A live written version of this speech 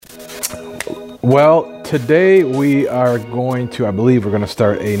Well, today we are I believe we're going to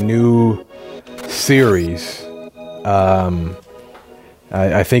start a new series.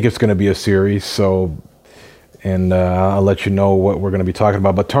 I think it's going to be a series, and I'll let you know what we're going to be talking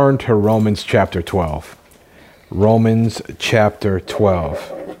about. But turn to Romans chapter 12. Romans chapter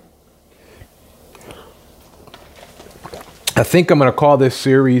 12. I think I'm going to call this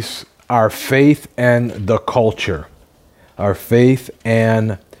series Our Faith and the Culture. Our Faith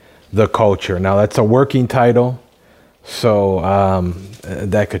and the Culture. Now, that's a working title, so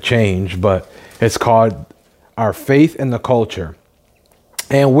that could change, but it's called Our Faith and the Culture.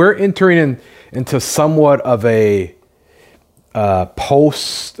 And we're entering into somewhat of a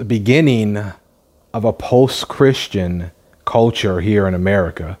beginning of a post-Christian culture here in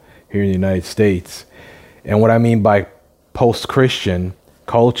America, here in the United States. And what I mean by post-Christian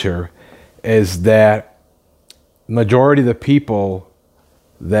culture is that majority of the people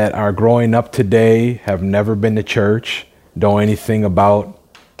that are growing up today have never been to church, don't know anything about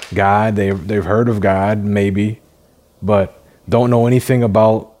God. They've heard of God, maybe, but don't know anything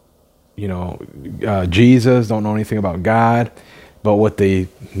about, Jesus, don't know anything about God, but what they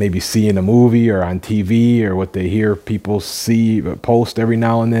maybe see in a movie or on TV or what they hear people post every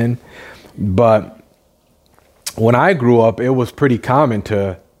now and then. But when I grew up, it was pretty common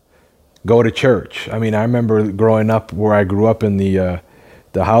to go to church. I mean, I remember growing up where I grew up in the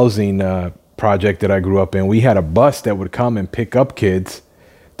housing project that I grew up in. We had a bus that would come and pick up kids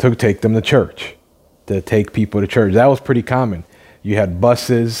to take them to church, to take people to church. That was pretty common. You had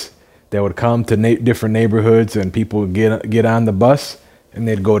buses that would come to different neighborhoods, and people would get on the bus and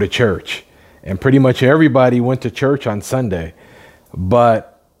they'd go to church. And pretty much everybody went to church on Sunday.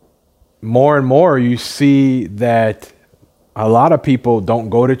 But more and more you see that a lot of people don't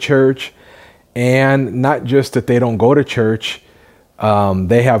go to church, and not just that they don't go to church,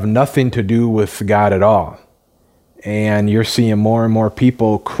 they have nothing to do with God at all. And you're seeing more and more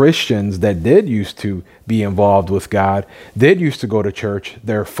people, Christians that did used to be involved with God, did used to go to church,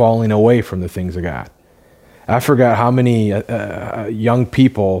 they're falling away from the things of God. I forgot how many young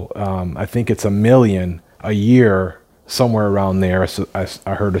people, I think it's 1 million a year, somewhere around there, so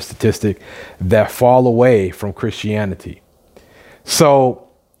I heard a statistic, that fall away from Christianity. So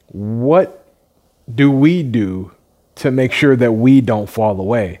what do we do to make sure that we don't fall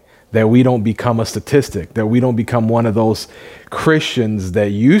away, that we don't become a statistic, that we don't become one of those Christians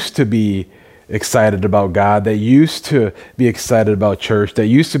that used to be excited about God, that used to be excited about church, that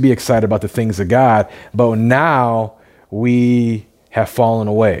used to be excited about the things of God, but now we have fallen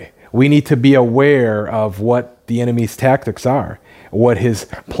away. We need to be aware of what the enemy's tactics are, what his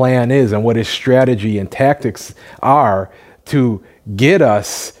plan is, and what his strategy and tactics are to get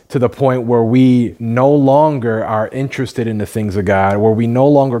us to the point where we no longer are interested in the things of God, where we no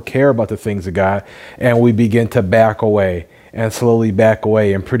longer care about the things of God, and we begin to back away and slowly back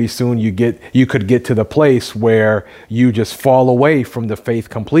away. And pretty soon you could get to the place where you just fall away from the faith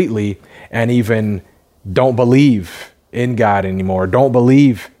completely and even don't believe in God anymore, don't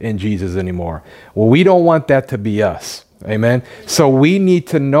believe in Jesus anymore. Well, we don't want that to be us. Amen. So we need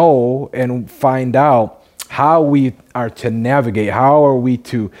to know and find out how we are to navigate, how are we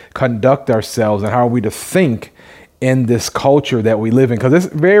to conduct ourselves, and how are we to think in this culture that we live in. Because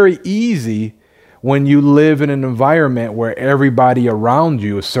it's very easy when you live in an environment where everybody around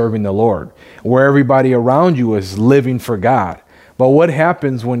you is serving the Lord, where everybody around you is living for God. But what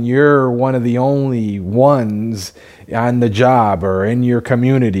happens when you're one of the only ones on the job or in your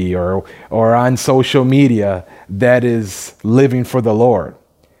community or on social media that is living for the Lord?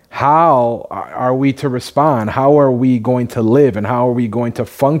 How are we to respond? How are we going to live? And how are we going to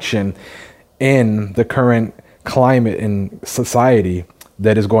function in the current climate in society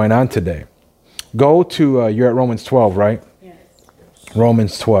that is going on today? Go to, you're at Romans 12, right? Yes.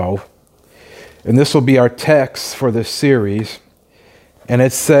 Romans 12. And this will be our text for this series. And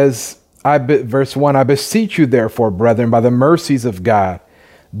it says, verse 1, I beseech you, therefore, brethren, by the mercies of God,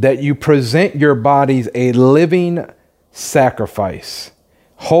 that you present your bodies a living sacrifice,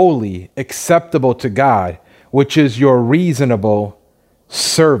 holy, acceptable to God, which is your reasonable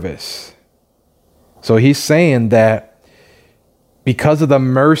service. So he's saying that because of the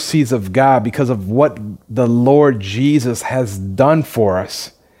mercies of God, because of what the Lord Jesus has done for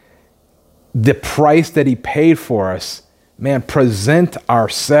us, the price that he paid for us, man, present our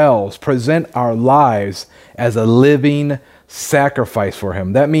lives as a living sacrifice for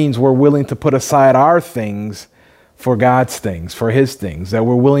him. That means we're willing to put aside our things for God's things, for his things, that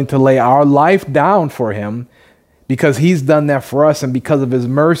we're willing to lay our life down for him because he's done that for us. And because of his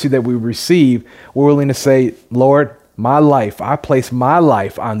mercy that we receive, we're willing to say, Lord, my life, I place my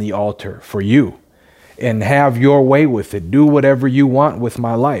life on the altar for you, and have your way with it. Do whatever you want with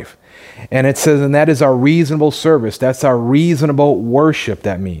my life. And it says, and that is our reasonable service. That's our reasonable worship,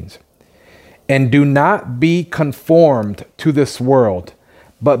 that means. And do not be conformed to this world,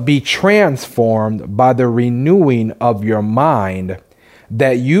 but be transformed by the renewing of your mind,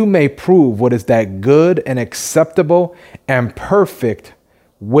 that you may prove what is that good and acceptable and perfect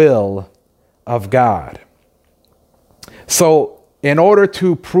will of God. So in order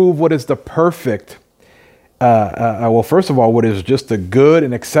to prove what is the perfect, well, first of all, what is just the good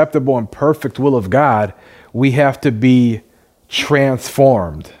and acceptable and perfect will of God, we have to be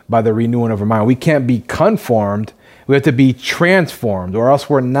transformed by the renewing of our mind. We can't be conformed. We have to be transformed, or else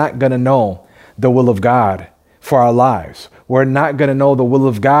we're not going to know the will of God for our lives. We're not going to know the will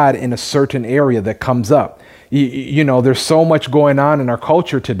of God in a certain area that comes up. You know, there's so much going on in our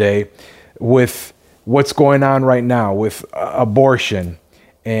culture today with what's going on right now with abortion.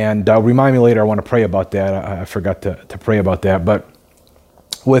 And remind me later, I want to pray about that. I forgot to pray about that. But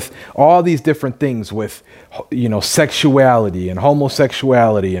with all these different things, with, you know, sexuality and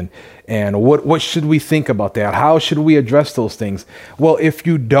homosexuality, and what should we think about that? How should we address those things? Well, if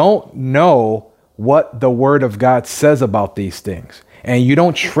you don't know what the Word of God says about these things, and you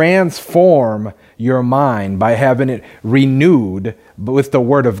don't transform your mind by having it renewed with the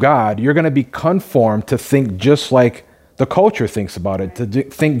Word of God, you're going to be conformed to think just like the culture thinks about it, to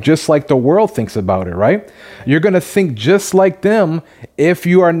think just like the world thinks about it, right? You're going to think just like them if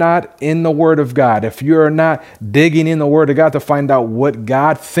you are not in the Word of God. If you're not digging in the Word of God to find out what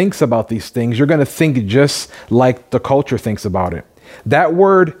God thinks about these things, you're going to think just like the culture thinks about it. That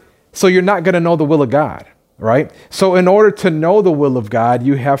word, so you're not going to know the will of God, right? So in order to know the will of God,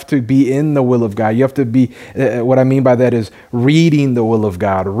 you have to be in the will of God. You have to be, what I mean by that is reading the will of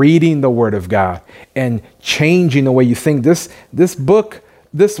God, reading the Word of God, and changing the way you think. This book,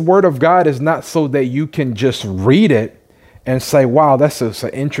 this Word of God is not so that you can just read it and say, wow, that's some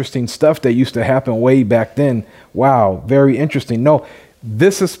interesting stuff that used to happen way back then. Wow, very interesting. No,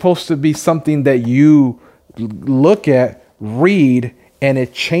 this is supposed to be something that you look at, read, and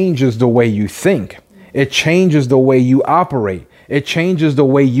it changes the way you think. It changes the way you operate. It changes the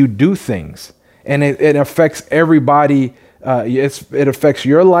way you do things. And it affects everybody. It affects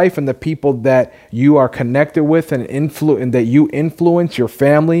your life and the people that you are connected with and that you influence, your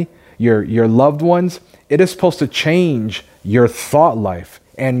family, your loved ones. It is supposed to change your thought life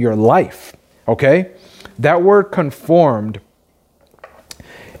and your life. Okay? That word conformed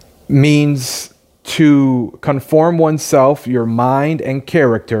means to conform oneself, your mind and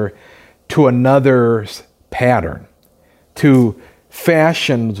character, to another's pattern, to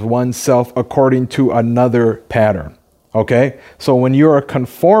fashion oneself according to another pattern. Okay? So when you are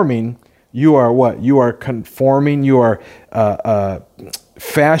conforming, you are what? You are conforming, you are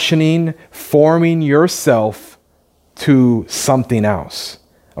fashioning, forming yourself to something else.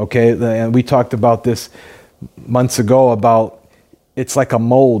 Okay? And we talked about this months ago about it's like a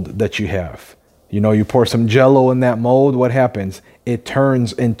mold that you have. You know, you pour some Jell-O in that mold, what happens? It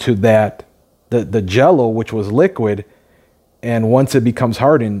turns into that, the Jell-O, which was liquid, and once it becomes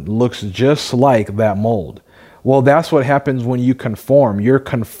hardened, looks just like that mold. Well, that's what happens when you conform. You're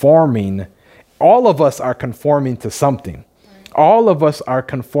conforming. All of us are conforming to something. All of us are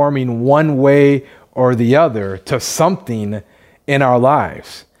conforming one way or the other to something in our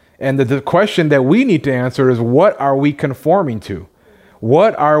lives. And the question that we need to answer is, what are we conforming to?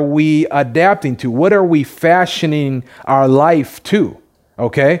 What are we adapting to? What are we fashioning our life to?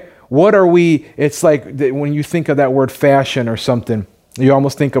 Okay? What are we, it's like when you think of that word fashion or something, you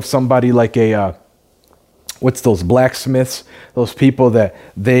almost think of somebody like what's those blacksmiths, those people that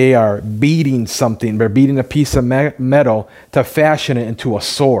they are beating something, they're beating a piece of metal to fashion it into a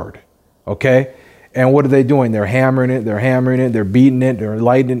sword. Okay? And what are they doing? They're hammering it, they're beating it, they're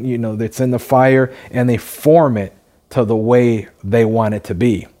lighting, you know, it's in the fire, and they form it to the way they want it to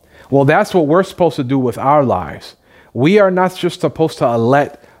be. Well, that's what we're supposed to do with our lives. We are not just supposed to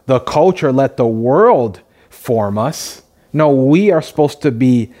let the culture, let the world form us. No, we are supposed to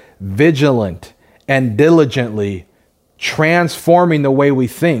be vigilant and diligently transforming the way we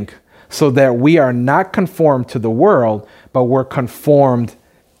think so that we are not conformed to the world, but we're conformed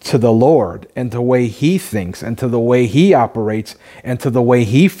to the Lord and to the way He thinks and to the way He operates and to the way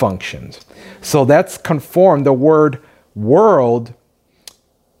He functions. So that's conformed, the word world.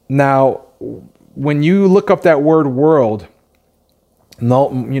 Now, when you look up that word world,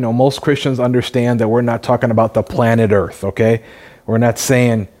 no, you know, most Christians understand that we're not talking about the planet Earth, okay? We're not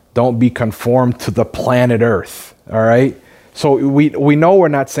saying don't be conformed to the planet Earth, all right? So we know we're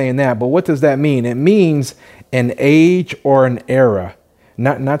not saying that, but what does that mean? It means an age or an era,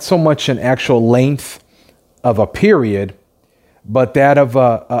 not so much an actual length of a period, but that of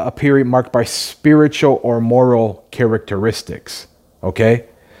a period marked by spiritual or moral characteristics. Okay?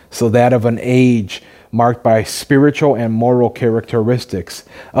 So that of an age marked by spiritual and moral characteristics.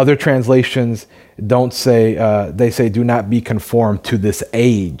 Other translations don't say, they say, do not be conformed to this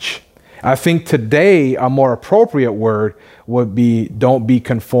age. I think today a more appropriate word would be, don't be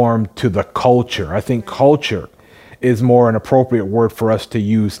conformed to the culture. I think culture is more an appropriate word for us to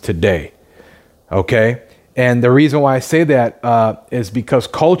use today. Okay? And the reason why I say that is because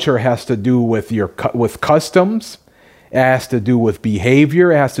culture has to do with with customs. It has to do with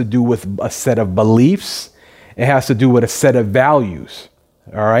behavior. It has to do with a set of beliefs. It has to do with a set of values.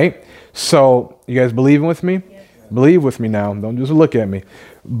 All right. So you guys believing with me? Yes. Believe with me now. Don't just look at me,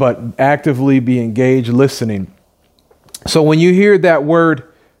 but actively be engaged, listening. So when you hear that word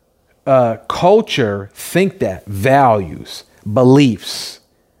culture, think that values, beliefs.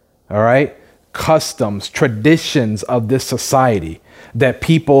 All right. Customs, traditions of this society that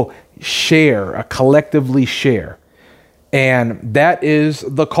people share, collectively share. And that is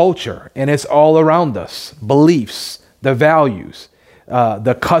the culture, and it's all around us. Beliefs, the values,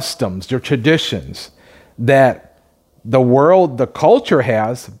 the customs, the traditions that the world, the culture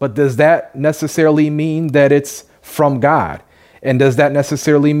has, but does that necessarily mean that it's from God? And does that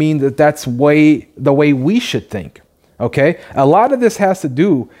necessarily mean that that's the way we should think? Okay? A lot of this has to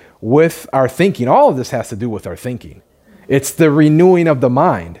do with our thinking. All of this has to do with our thinking. It's the renewing of the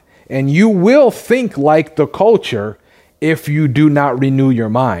mind. And you will think like the culture if you do not renew your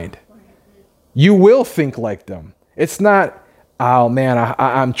mind. You will think like them. It's not, oh man,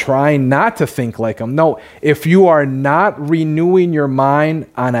 I'm trying not to think like them. No, if you are not renewing your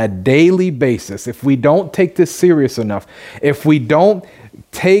mind on a daily basis, if we don't take this serious enough, if we don't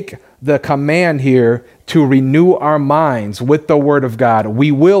take the command here to renew our minds with the word of God,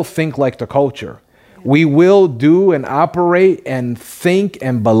 we will think like the culture. We will do and operate and think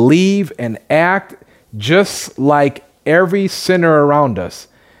and believe and act just like every sinner around us,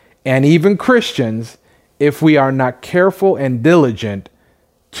 and even Christians, if we are not careful and diligent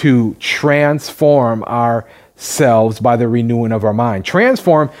to transform ourselves by the renewing of our mind.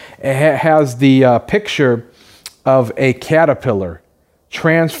 Transform has the picture of a caterpillar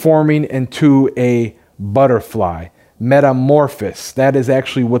transforming into a butterfly. Metamorphosis. That is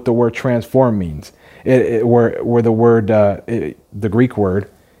actually what the word transform means. Where the word, the Greek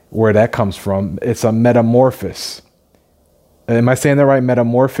word, where that comes from, it's a metamorphosis. Am I saying that right?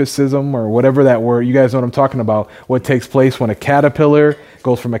 Metamorphism or whatever that word, you guys know what I'm talking about. What takes place when a caterpillar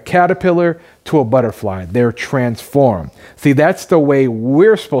goes from a caterpillar to a butterfly. They're transformed. See, that's the way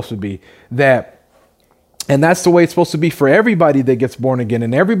we're supposed to be. And that's the way it's supposed to be for everybody that gets born again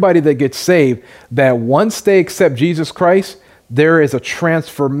and everybody that gets saved, that once they accept Jesus Christ, there is a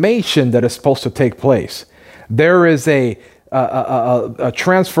transformation that is supposed to take place. There is a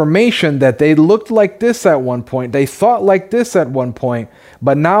transformation that they looked like this at one point. They thought like this at one point,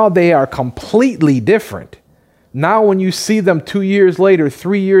 but now they are completely different. Now, when you see them 2 years later,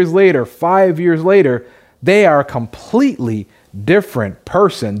 3 years later, 5 years later, they are a completely different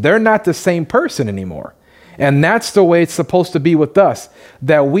person. They're not the same person anymore. And that's the way it's supposed to be with us,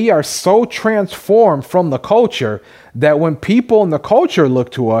 that we are so transformed from the culture that when people in the culture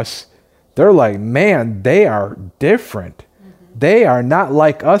look to us, they're like, man, they are different. They are not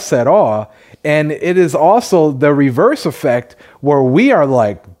like us at all. And it is also the reverse effect where we are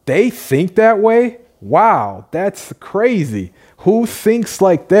like, they think that way? Wow, that's crazy. Who thinks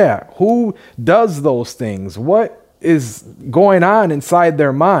like that? Who does those things? What is going on inside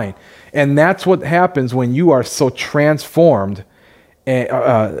their mind? And that's what happens when you are so transformed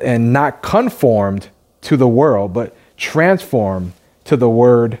and not conformed to the world, but transformed to the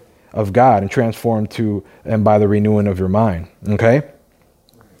word of God and transformed to and by the renewing of your mind. Okay?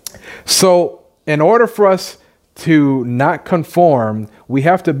 So in order for us to not conform, we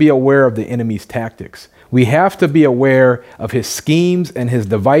have to be aware of the enemy's tactics. We have to be aware of his schemes and his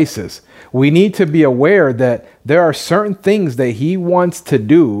devices. We need to be aware that there are certain things that he wants to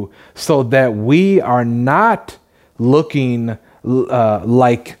do so that we are not looking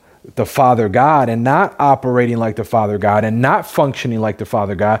like the Father God and not operating like the Father God and not functioning like the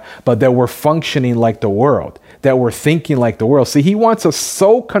Father God, but that we're functioning like the world, that we're thinking like the world. See, he wants us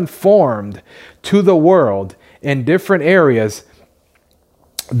so conformed to the world in different areas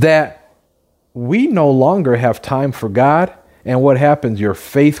that we no longer have time for God. And what happens? Your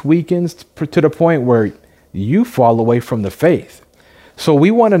faith weakens to the point where you fall away from the faith. So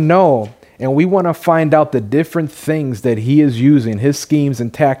we want to know and we want to find out the different things that he is using, his schemes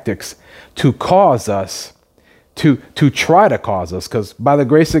and tactics to cause us to try to cause us, because by the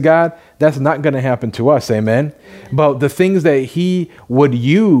grace of God, that's not going to happen to us. Amen. But the things that he would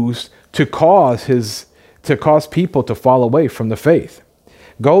use to cause people to fall away from the faith.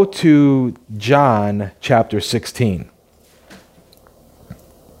 Go to John chapter 16.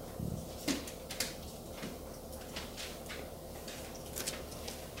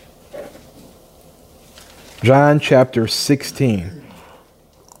 John chapter 16.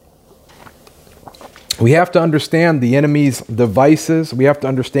 We have to understand the enemy's devices. We have to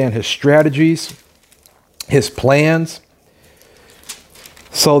understand his strategies, his plans,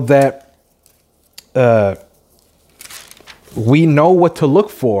 so that we know what to look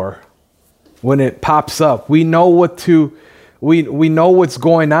for when it pops up. We know we know what's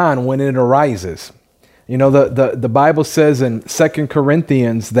going on when it arises. You know, the Bible says in 2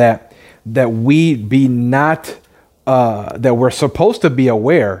 Corinthians that we be not, that we're supposed to be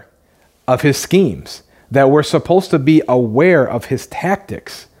aware of his schemes, that we're supposed to be aware of his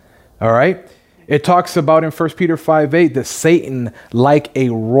tactics. All right. It talks about in 1 Peter 5:8 that Satan, like a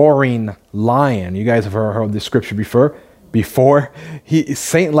roaring lion. You guys have heard this scripture before.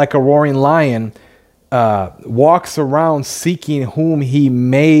 Satan, like a roaring lion, walks around seeking whom he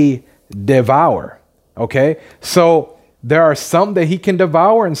may devour. Okay. So there are some that he can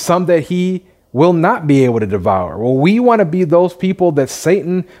devour and some that he will not be able to devour. Well, we want to be those people that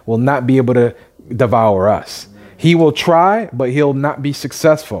Satan will not be able to devour us. He will try, but he'll not be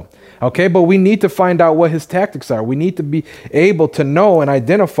successful. Okay, but we need to find out what his tactics are. We need to be able to know and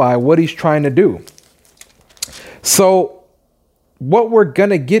identify what he's trying to do. So what we're going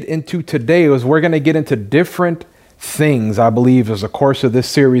to get into today is we're going to get into different things, I believe, as the course of this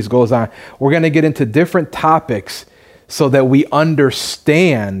series goes on. We're going to get into different topics so that we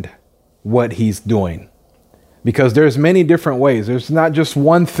understand what he's doing. Because there's many different ways. There's not just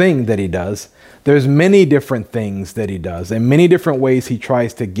one thing that he does. There's many different things that he does, and many different ways he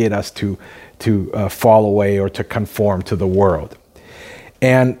tries to get us to fall away or to conform to the world.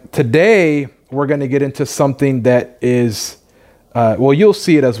 And today we're going to get into something that is, well, you'll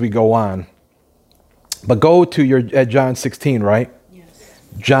see it as we go on. But go to at John 16, right? Yes.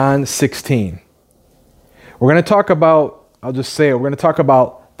 John 16. We're going to talk about, I'll just say it, we're going to talk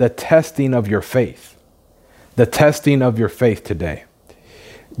about the testing of your faith. The testing of your faith today.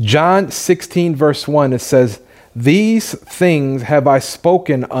 John 16 verse 1, it says, "These things have I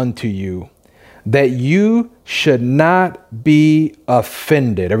spoken unto you, that you should not be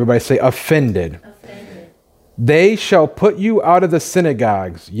offended." Everybody say offended. Offended. "They shall put you out of the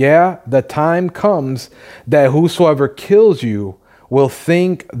synagogues. Yeah, the time comes that whosoever kills you will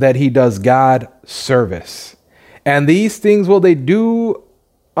think that he does God service. And these things will they do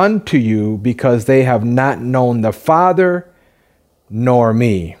unto you, because they have not known the Father nor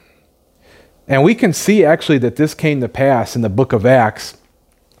me." And we can see actually that this came to pass in the book of Acts.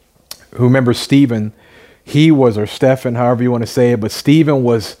 Who remembers Stephen? Or Stephen, however you want to say it, but Stephen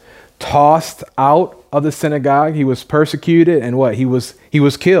was tossed out of the synagogue. He was persecuted, and he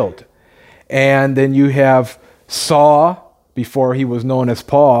was killed. And then you have Saul, before he was known as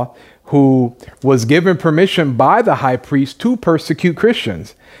Paul, who was given permission by the high priest to persecute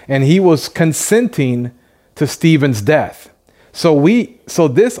Christians. And he was consenting to Stephen's death. So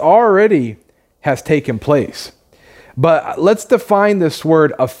this already has taken place. But let's define this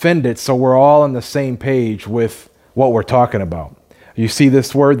word offended so we're all on the same page with what we're talking about. You see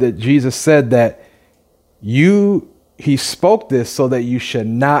this word that Jesus said that he spoke this so that you should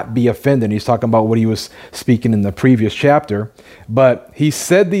not be offended. He's talking about what he was speaking in the previous chapter. But he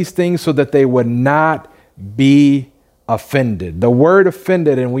said these things so that they would not be offended. The word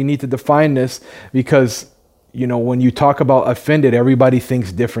offended, and we need to define this because, when you talk about offended, everybody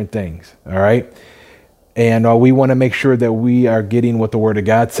thinks different things. All right. And we want to make sure that we are getting what the word of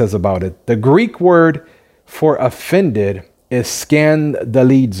God says about it. The Greek word for offended is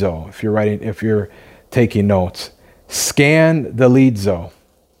scandalizo. If you're taking notes. Scandalizo.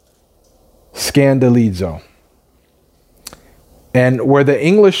 And where the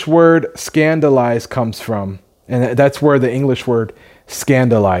English word scandalize comes from, and that's where the English word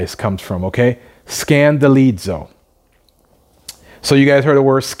scandalize comes from, okay? Scandalizo. So you guys heard the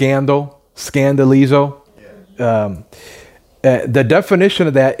word scandal, scandalizo? Yeah. The definition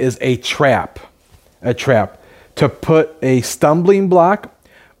of that is a trap, to put a stumbling block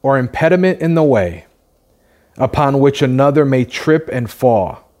or impediment in the way, upon which another may trip and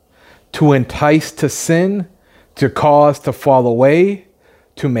fall, to entice to sin, to cause to fall away,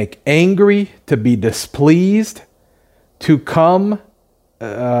 to make angry, to be displeased, to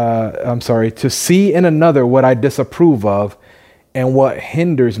see in another what I disapprove of, and what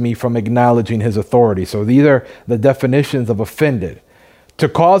hinders me from acknowledging his authority. So these are the definitions of offended. To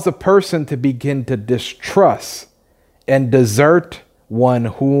cause a person to begin to distrust and desert one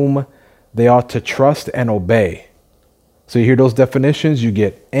whom they ought to trust and obey. So you hear those definitions, you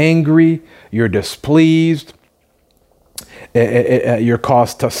get angry, you're displeased, you're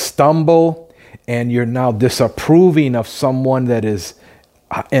caused to stumble, and you're now disapproving of someone that is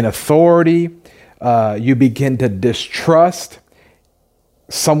in authority. You begin to distrust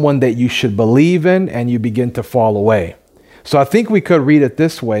someone that you should believe in, and you begin to fall away. So I think we could read it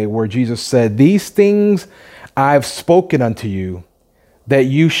this way, where Jesus said, "These things I've spoken unto you, that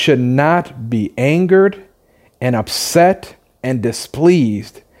you should not be angered and upset and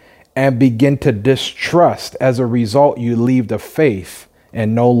displeased and begin to distrust. As a result, you leave the faith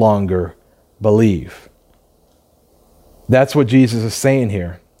and no longer believe." That's what Jesus is saying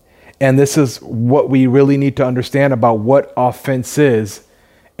here. And this is what we really need to understand about what offense is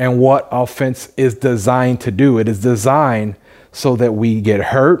and what offense is designed to do. It is designed so that we get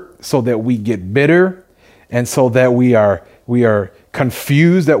hurt, so that we get bitter, and so that we are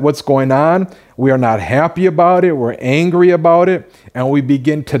confused at what's going on. We are not happy about it. We're angry about it. And we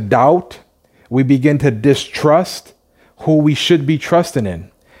begin to doubt. We begin to distrust who we should be trusting in.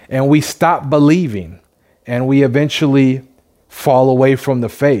 And we stop believing. And we eventually fall away from the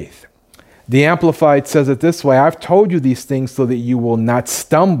faith. The Amplified says it this way: "I've told you these things so that you will not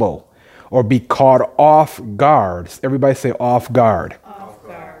stumble or be caught off guard." Everybody say off guard. Off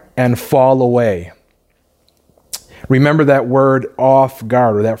guard. And fall away. Remember that word off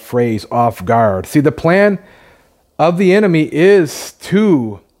guard, or that phrase off guard. See, the plan of the enemy is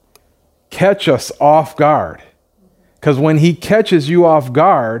to catch us off guard. Because when he catches you off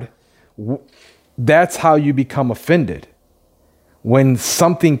guard, that's how you become offended. When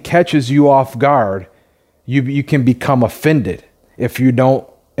something catches you off guard, you can become offended if you're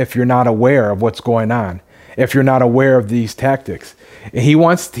not aware of what's going on, if you're not aware of these tactics. He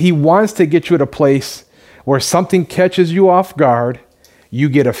wants to get you at a place where something catches you off guard, you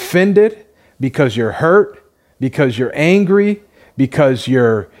get offended because you're hurt, because you're angry, because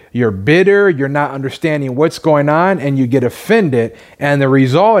you're bitter, you're not understanding what's going on, and you get offended. And the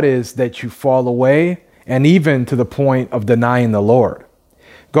result is that you fall away, and even to the point of denying the Lord.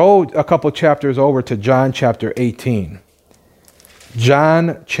 Go a couple chapters over to John chapter 18.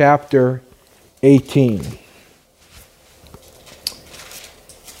 John chapter 18.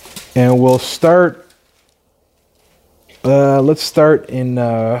 And we'll start, let's start in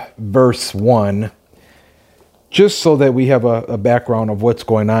verse 1, just so that we have a background of what's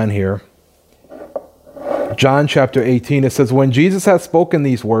going on here. John chapter 18, it says, "When Jesus had spoken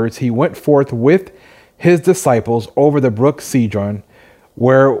these words, he went forth with his disciples over the brook Cedron,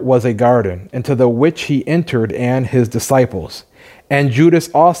 where was a garden, into the which he entered, and his disciples. And Judas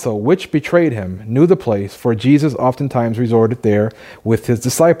also, which betrayed him, knew the place, for Jesus oftentimes resorted there with his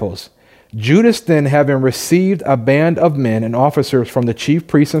disciples. Judas then, having received a band of men and officers from the chief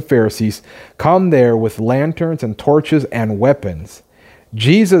priests and Pharisees, come there with lanterns and torches and weapons.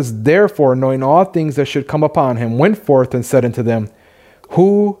 Jesus, therefore, knowing all things that should come upon him, went forth and said unto them,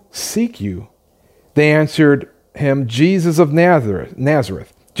 Who seek you? They answered him, Jesus of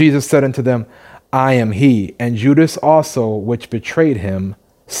Nazareth. Jesus said unto them, I am he. And Judas also, which betrayed him,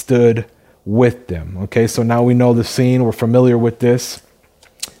 stood with them. Okay, so now we know the scene. We're familiar with this.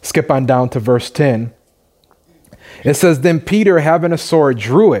 Skip on down to verse 10. It says, Then Peter, having a sword,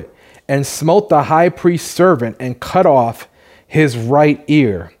 drew it and smote the high priest's servant and cut off his right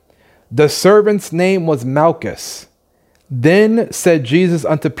ear. The servant's name was Malchus. Then said Jesus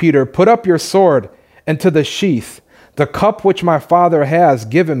unto Peter, Put up your sword into the sheath. The cup which my Father has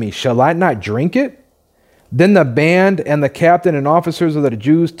given me, shall I not drink it? Then the band and the captain and officers of the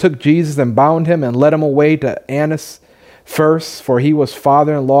Jews took Jesus and bound him and led him away to Annas first, for he was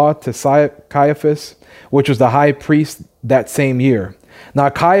father-in-law to Caiaphas, which was the high priest that same year. Now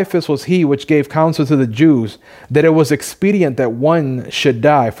Caiaphas was he which gave counsel to the Jews that it was expedient that one should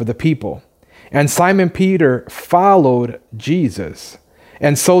die for the people. And Simon Peter followed Jesus,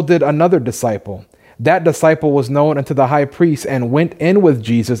 and so did another disciple. That disciple was known unto the high priest, and went in with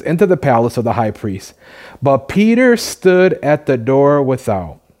Jesus into the palace of the high priest. But Peter stood at the door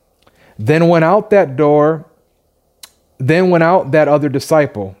without. Then went out that other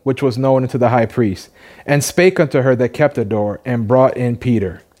disciple, which was known unto the high priest, and spake unto her that kept the door, and brought in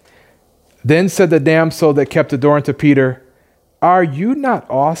Peter. Then said the damsel that kept the door unto Peter, Are you not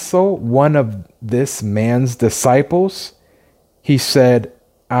also one of this man's disciples? He said,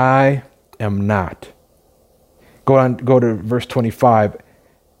 I am not. Go to verse 25.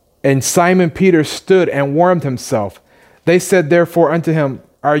 And Simon Peter stood and warmed himself. They said therefore unto him,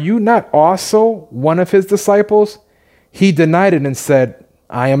 Are you not also one of his disciples? He denied it and said,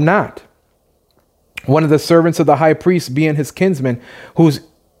 I am not. One of the servants of the high priest, being his kinsman, whose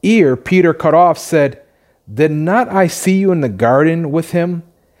ear Peter cut off, said, Did not I see you in the garden with him?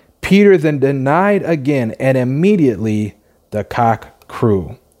 Peter then denied again, and immediately the cock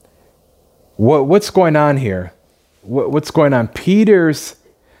crew. What's going on here? What's going on? Peter's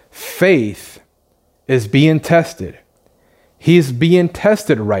faith is being tested. He's being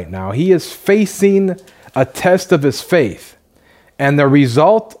tested right now. He is facing a test of his faith. And the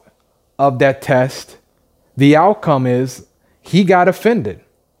result of that test, the outcome is he got offended.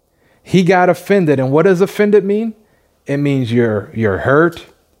 He got offended. And what does offended mean? It means you're hurt,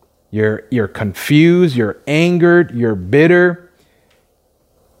 you're confused, you're angered, you're bitter,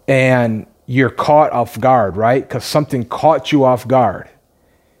 and you're caught off guard, right? Because something caught you off guard.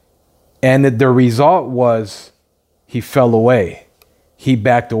 And the result was he fell away, he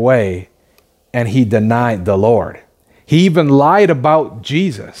backed away, and he denied the Lord. He even lied about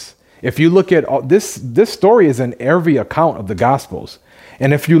Jesus. If you look at this story is in every account of the Gospels.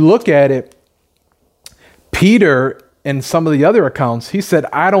 And if you look at it, Peter, in some of the other accounts, he said,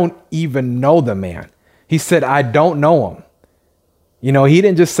 I don't even know the man. He said, I don't know him. You know, he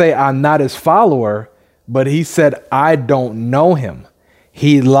didn't just say, I'm not his follower, but he said, I don't know him.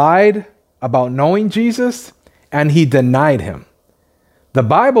 He lied about knowing Jesus, and he denied him. The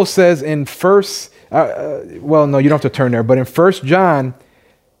Bible says in well, no, you don't have to turn there, but in 1 John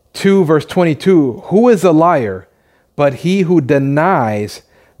 2, verse 22, who is a liar but he who denies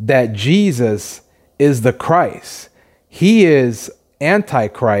that Jesus is the Christ? He is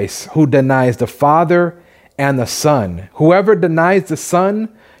Antichrist who denies the Father and the Son. Whoever denies the Son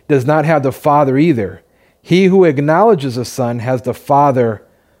does not have the Father either. He who acknowledges the Son has the Father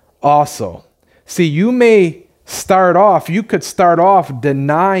also. See, you could start off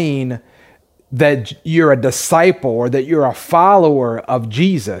denying that you're a disciple or that you're a follower of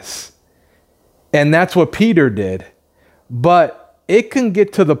Jesus. And that's what Peter did. But it can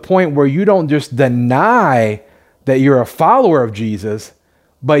get to the point where you don't just deny that you're a follower of Jesus,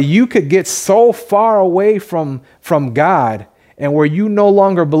 but you could get so far away from God and where you no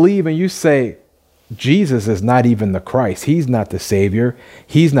longer believe and you say, Jesus is not even the Christ. He's not the Savior.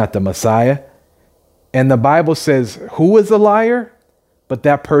 He's not the Messiah. And the Bible says, who is a liar? But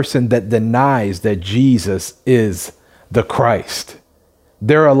that person that denies that Jesus is the Christ.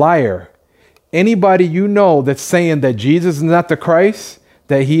 They're a liar. Anybody you know that's saying that Jesus is not the Christ,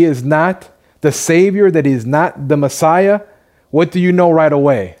 that he is not the Savior, that he is not the Messiah, what do you know right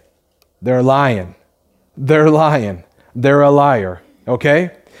away? They're lying. They're lying. They're a liar.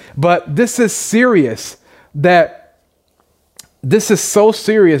 Okay? But this is serious, this is so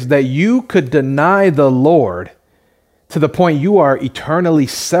serious that you could deny the Lord to the point you are eternally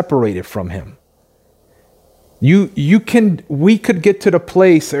separated from him. We could get to the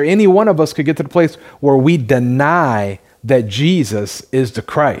place, or any one of us could get to the place where we deny that Jesus is the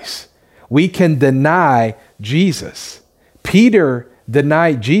Christ. We can deny Jesus. Peter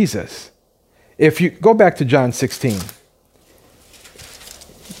denied Jesus. If you go back to John 16.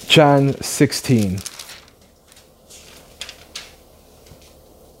 John 16.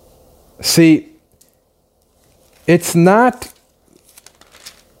 See, it's not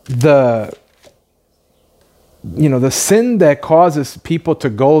the sin that causes people to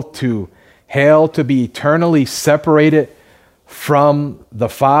go to hell, to be eternally separated from the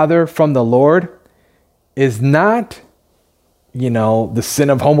Father, from the Lord, is not, the sin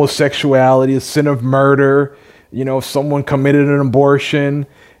of homosexuality, the sin of murder, if someone committed an abortion.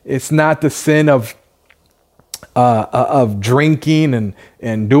 It's not the sin of drinking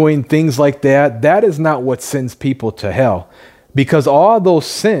and doing things like that. That is not what sends people to hell, because all those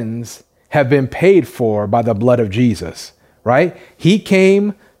sins have been paid for by the blood of Jesus, right? He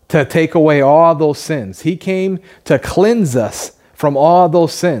came to take away all those sins. He came to cleanse us from all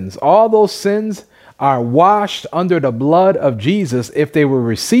those sins. All those sins are washed under the blood of Jesus if they will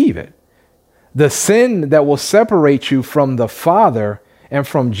receive it. The sin that will separate you from the Father and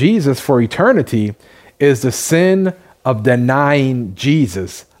from Jesus for eternity is the sin of denying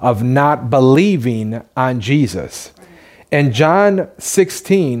Jesus, of not believing on Jesus. In John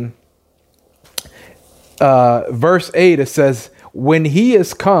 16, verse 8, it says, when he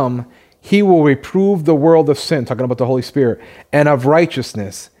is come, he will reprove the world of sin, talking about the Holy Spirit, and of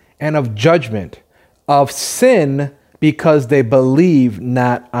righteousness, and of judgment, of sin, because they believe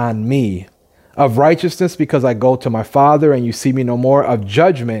not on me, of righteousness, because I go to my Father and you see me no more, of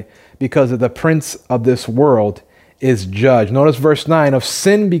judgment, because of the prince of this world is judged. Notice verse 9, of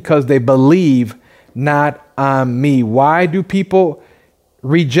sin, because they believe not on me. Why do people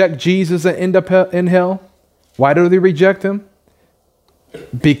reject Jesus and end up in hell? Why do they reject him?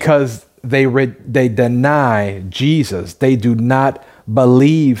 Because they deny Jesus. They do not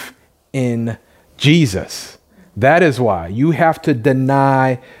believe in Jesus. That is why you have to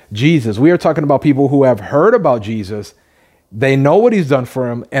deny Jesus. We are talking about people who have heard about Jesus. They know what he's done for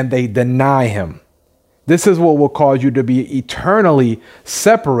them and they deny him. This is what will cause you to be eternally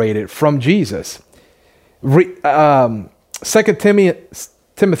separated from Jesus. 2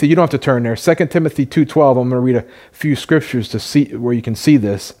 Timothy, you don't have to turn there. 2 Timothy 2:12. I'm going to read a few scriptures to see where you can see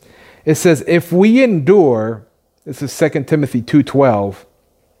this. It says, if we endure, this is 2 Timothy 2:12.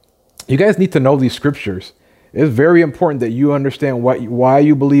 You guys need to know these scriptures. It's very important that you understand why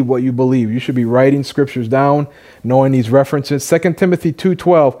you believe what you believe. You should be writing scriptures down, knowing these references. 2 Timothy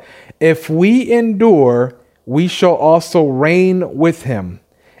 2:12. If we endure, we shall also reign with him.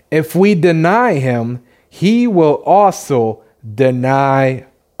 If we deny him, he will also deny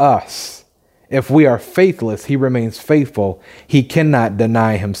us. If we are faithless, he remains faithful. He cannot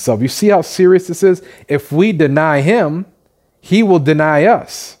deny himself. You see how serious this is? If we deny him, he will deny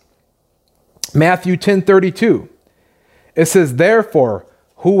us. Matthew 10:32. It says, therefore,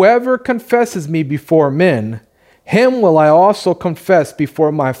 whoever confesses me before men, him will I also confess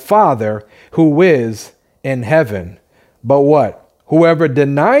before my Father who is in heaven. But what? Whoever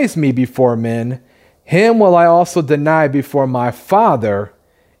denies me before men, him will I also deny before my Father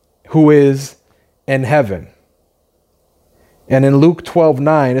who is in heaven. And in Luke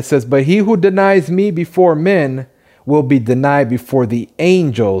 12:9, it says, but he who denies me before men will be denied before the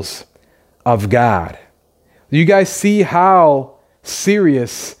angels of God. Do you guys see how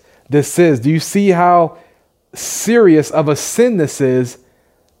serious this is? Do you see how serious of a sin this is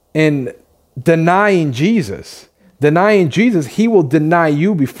in denying Jesus? Denying Jesus, he will deny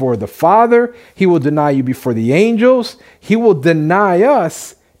you before the Father. He will deny you before the angels. He will deny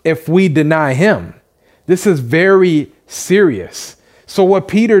us if we deny him. This is very serious. So what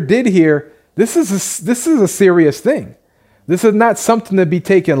Peter did here, this is a serious thing. This is not something to be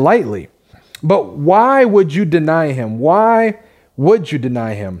taken lightly. But why would you deny him? Why would you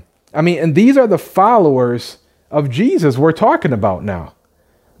deny him? I mean, and these are the followers of Jesus we're talking about now.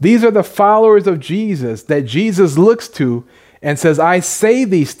 These are the followers of Jesus that Jesus looks to and says, I say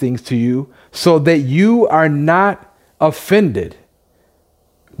these things to you so that you are not offended.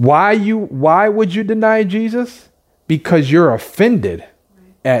 Why would you deny Jesus? Because you're offended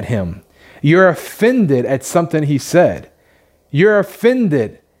at him. You're offended at something he said. You're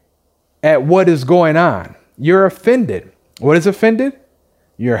offended at what is going on. You're offended. What is offended?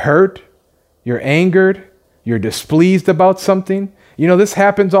 You're hurt. You're angered. You're displeased about something. You know, this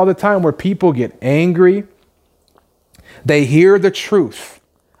happens all the time where people get angry. They hear the truth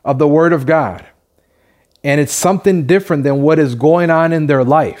of the word of God, and it's something different than what is going on in their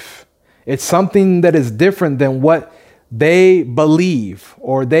life. It's something that is different than what they believe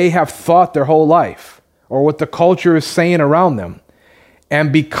or they have thought their whole life or what the culture is saying around them.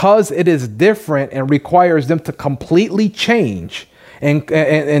 And because it is different and requires them to completely change and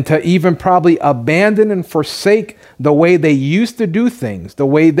to even probably abandon and forsake the way they used to do things, the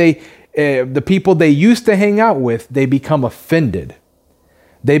way the people they used to hang out with, they become offended.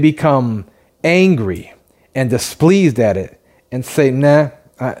 They become angry and displeased at it and say, nah,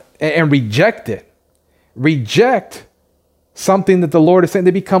 and reject it. Reject something that the Lord is saying.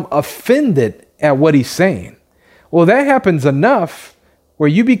 They become offended at what he's saying. Well, that happens enough where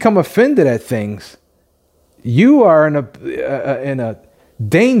you become offended at things. You are in a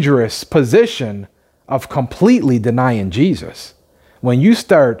dangerous position of completely denying Jesus. When you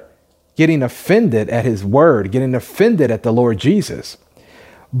start getting offended at his word, getting offended at the Lord Jesus.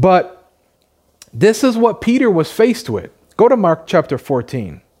 But this is what Peter was faced with. Go to Mark chapter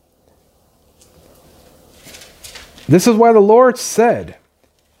 14. This is why the Lord said,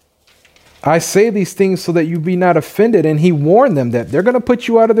 I say these things so that you be not offended. And he warned them that they're going to put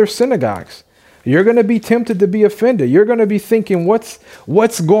you out of their synagogues. You're going to be tempted to be offended. You're going to be thinking,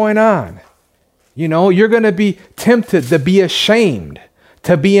 what's going on? You know, you're going to be tempted to be ashamed,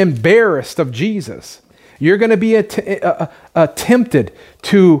 to be embarrassed of Jesus. You're going to be tempted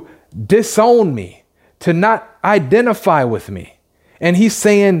to disown me, to not identify with me. And he's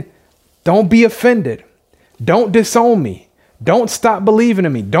saying, don't be offended. Don't disown me. Don't stop believing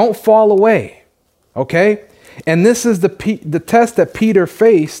in me. Don't fall away. Okay? And this is the test that Peter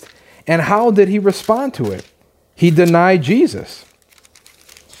faced. And how did he respond to it? He denied Jesus.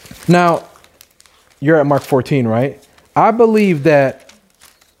 Now, you're at Mark 14, right? I believe that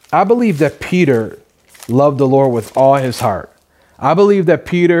Peter loved the Lord with all his heart. I believe that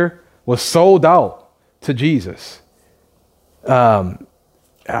Peter was sold out to Jesus.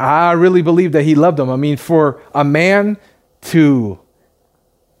 I really believe that he loved him. I mean, for a man to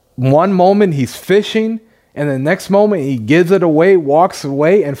one moment he's fishing and the next moment he gives it away, walks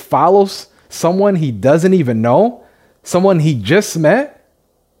away and follows someone he doesn't even know, someone he just met,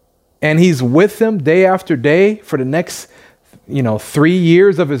 and he's with them day after day for the next, 3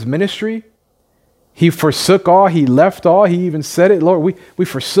 years of his ministry. He forsook all, he left all. He even said it, Lord, we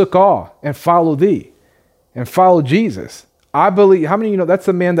forsook all and follow thee and follow Jesus. I believe, how many that's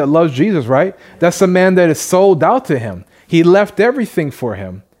a man that loves Jesus, right? That's a man that is sold out to him. He left everything for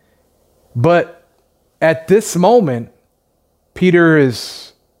him. But at this moment, Peter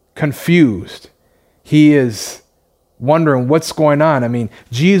is confused. He is wondering what's going on. I mean,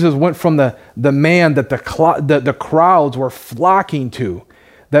 Jesus went from the man that the crowds were flocking to,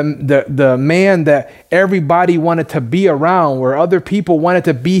 the man that everybody wanted to be around, where other people wanted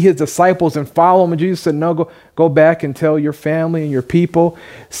to be his disciples and follow him. And Jesus said, no, go back and tell your family and your people.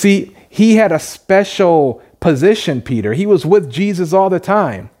 See, he had a special position, Peter. He was with Jesus all the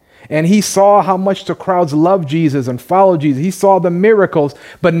time. And he saw how much the crowds loved Jesus and followed Jesus. He saw the miracles.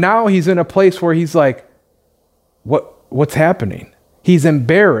 But now he's in a place where he's like, what's happening? He's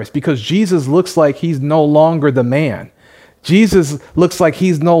embarrassed because Jesus looks like he's no longer the man. Jesus looks like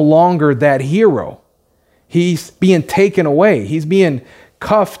he's no longer that hero. He's being taken away. He's being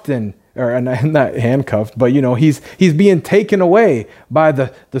cuffed or not handcuffed, but he's being taken away by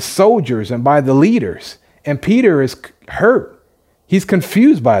the soldiers and by the leaders. And Peter is hurt. He's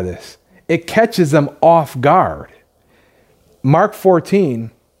confused by this. It catches him off guard. Mark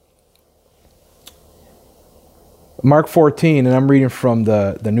 14, and I'm reading from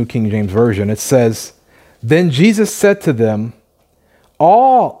the New King James Version. It says, then Jesus said to them,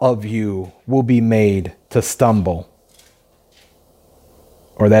 all of you will be made to stumble,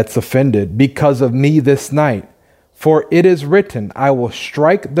 or that's offended, because of me this night. For it is written, I will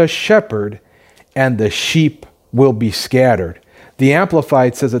strike the shepherd and the sheep will be scattered. The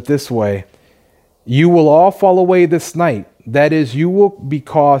Amplified says it this way, you will all fall away this night. That is, you will be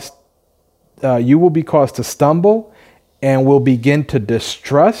caused to stumble and will begin to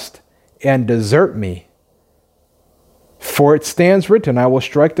distrust and desert me. For it stands written, I will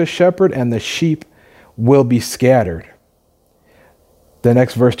strike the shepherd and the sheep will be scattered. The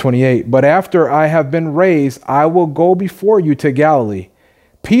next verse 28, but after I have been raised, I will go before you to Galilee.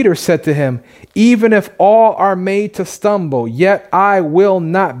 Peter said to him, even if all are made to stumble, yet I will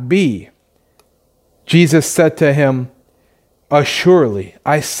not be. Jesus said to him, assuredly,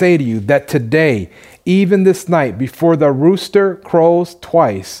 I say to you that today, even this night, before the rooster crows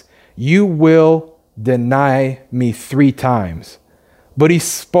twice, you will deny me 3 times. But he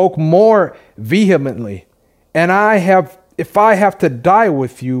spoke more vehemently, and if I have to die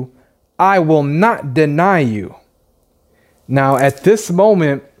with you, I will not deny you. Now, at this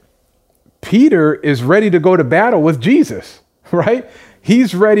moment, Peter is ready to go to battle with Jesus, right?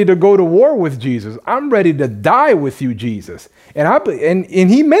 He's ready to go to war with Jesus. I'm ready to die with you, Jesus. And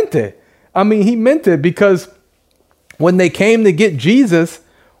he meant it. I mean, he meant it because when they came to get Jesus,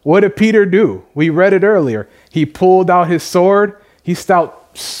 what did Peter do? We read it earlier. He pulled out his sword. He started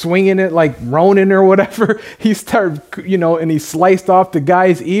swinging it like Ronin or whatever. He started, and he sliced off the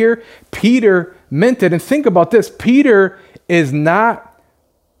guy's ear. Peter meant it. And think about this. Peter is not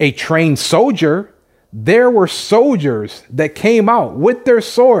a trained soldier. There were soldiers that came out with their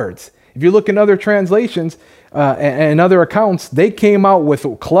swords. If you look in other translations and other accounts, they came out with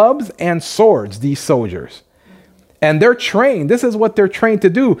clubs and swords, these soldiers. And they're trained. This is what they're trained to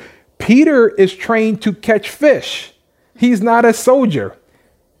do. Peter is trained to catch fish. He's not a soldier.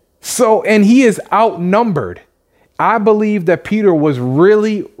 And he is outnumbered. I believe that Peter was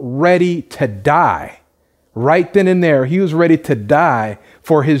really ready to die. Right then and there, he was ready to die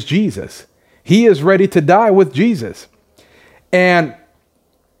for his Jesus. He is ready to die with Jesus. But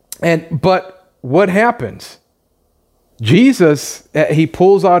what happens? Jesus, he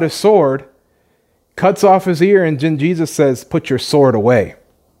pulls out his sword, cuts off his ear, and then Jesus says, put your sword away.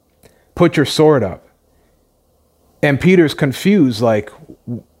 Put your sword up. And Peter's confused, like,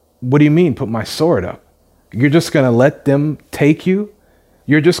 what do you mean, put my sword up? You're just going to let them take you?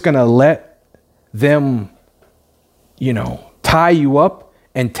 You're just going to let them, tie you up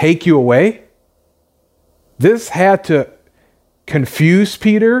and take you away? This had to confuse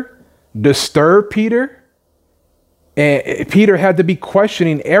Peter, disturb Peter. And Peter had to be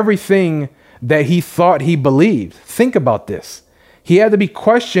questioning everything that he thought he believed. Think about this. He had to be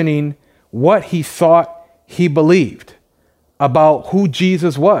questioning what he thought he believed about who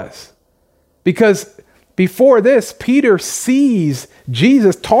Jesus was. Because before this, Peter sees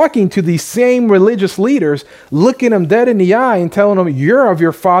Jesus talking to these same religious leaders, looking them dead in the eye and telling them, you're of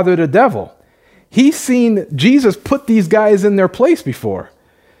your father, the devil. He's seen Jesus put these guys in their place before.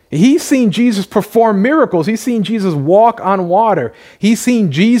 He's seen Jesus perform miracles. He's seen Jesus walk on water. He's seen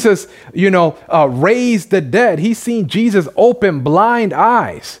Jesus, raise the dead. He's seen Jesus open blind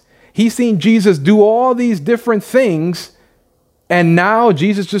eyes. He's seen Jesus do all these different things. And now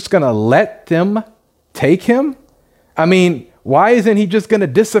Jesus just going to let them take him? I mean, why isn't he just going to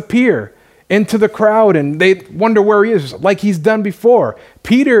disappear into the crowd and they wonder where he is like he's done before?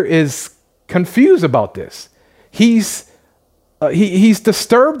 Peter is confused about this. He's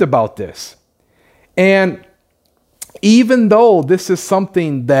disturbed about this. And even though this is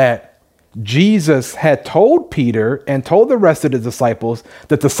something that Jesus had told Peter and told the rest of the disciples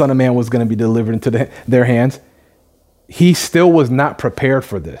that the Son of Man was going to be delivered into their hands, he still was not prepared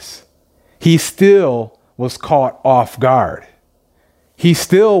for this. He still was caught off guard. He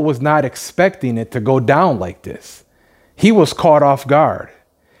still was not expecting it to go down like this. He was caught off guard.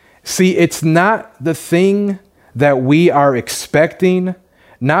 See, it's not the thing that we are expecting,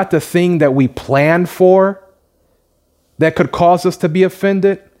 not the thing that we planned for that could cause us to be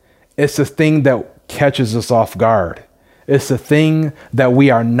offended. It's the thing that catches us off guard. It's the thing that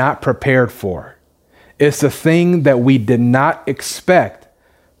we are not prepared for. It's the thing that we did not expect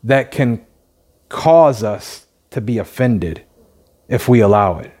that can cause us to be offended if we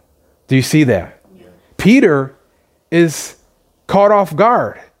allow it. Do you see that? Yeah. Peter is caught off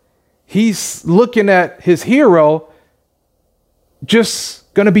guard. He's looking at his hero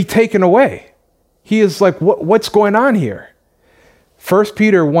just going to be taken away. He is like, what's going on here? 1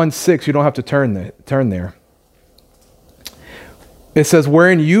 Peter 1:6, you don't have to turn there. It says,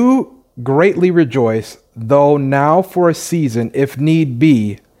 wherein you greatly rejoice, though now for a season, if need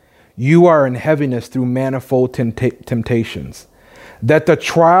be, you are in heaviness through manifold temptations, that the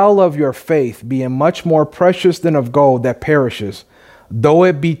trial of your faith, being much more precious than of gold that perishes, though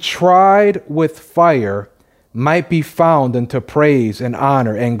it be tried with fire, might be found unto praise and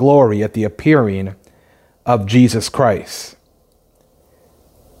honor and glory at the appearing of Jesus Christ.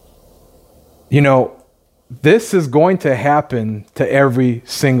 This is going to happen to every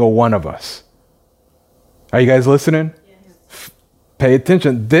single one of us. Are you guys listening? Yes. Pay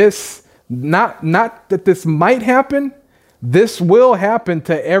attention. This, not that this might happen, this will happen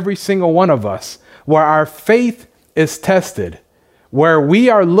to every single one of us, where our faith is tested, where we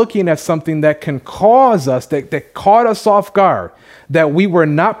are looking at something that can cause us, that caught us off guard, that we were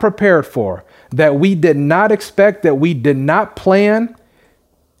not prepared for, that we did not expect, that we did not plan.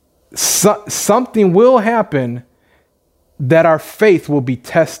 Something will happen that our faith will be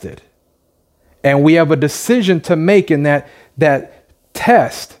tested. And we have a decision to make in that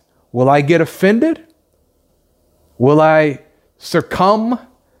test. Will I get offended? Will I succumb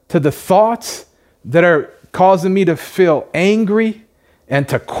to the thoughts that are causing me to feel angry and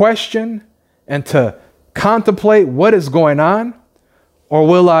to question and to contemplate what is going on? Or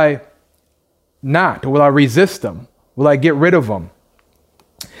will I not? Will I resist them? Will I get rid of them?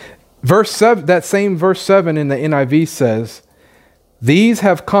 Verse 7, that same verse 7 in the NIV says, these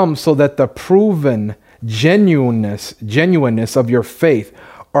have come so that the proven genuineness of your faith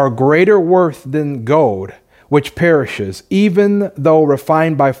are greater worth than gold, which perishes, even though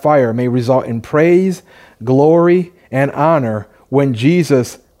refined by fire, may result in praise, glory, and honor when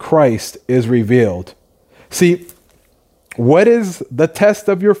Jesus Christ is revealed. See, what is the test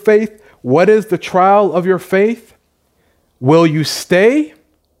of your faith? What is the trial of your faith? Will you stay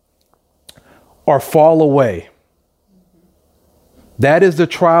or fall away? That is the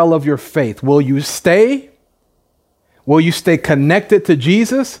trial of your faith. Will you stay? Will you stay connected to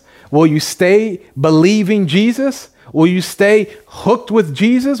Jesus? Will you stay believing Jesus? Will you stay hooked with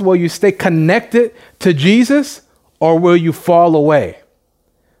Jesus? Will you stay connected to Jesus? Or will you fall away?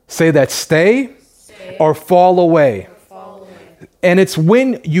 Say that, stay or fall away. And it's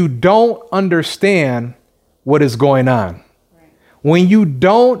when you don't understand what is going on. When you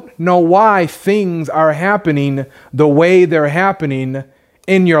don't know why things are happening the way they're happening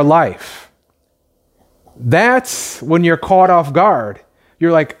in your life. That's when you're caught off guard.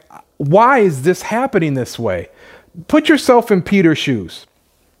 You're like, why is this happening this way? Put yourself in Peter's shoes.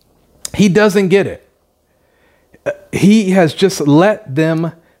 He doesn't get it. He has just let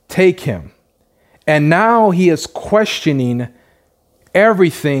them take him. And now he is questioning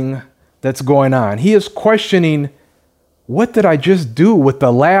everything that's going on. He is questioning, what did I just do with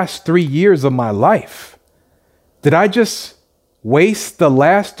the last 3 years of my life? Did I just waste the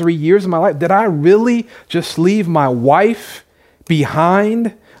last 3 years of my life? Did I really just leave my wife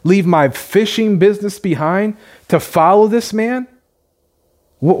behind, leave my fishing business behind to follow this man?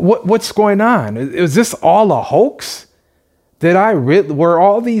 What's going on? Is this all a hoax? Were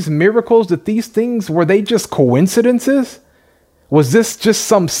all these miracles, were they just coincidences? Was this just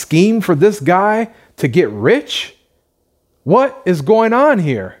some scheme for this guy to get rich? What is going on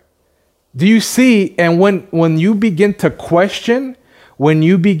here? Do you see? And when you begin to question, when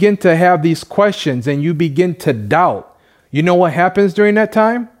you begin to have these questions and you begin to doubt, you know what happens during that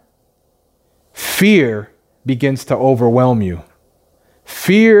time? Fear begins to overwhelm you.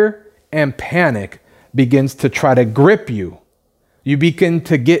 Fear and panic begins to try to grip you. You begin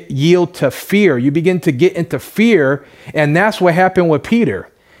to yield to fear. You begin to get into fear. And that's what happened with Peter.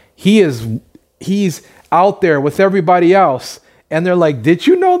 He's out there with everybody else. And they're like, did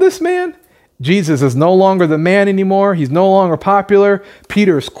you know this man? Jesus is no longer the man anymore. He's no longer popular.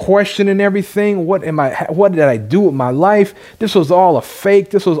 Peter's questioning everything. What did I do with my life? This was all a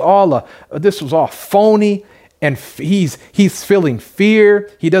fake. This was all phony. And he's feeling fear.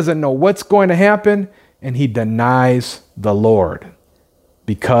 He doesn't know what's going to happen. And he denies the Lord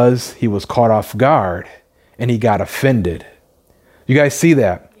because he was caught off guard and he got offended. You guys see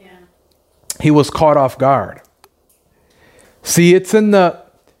that? Yeah. He was caught off guard. See, it's in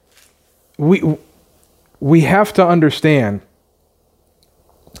we have to understand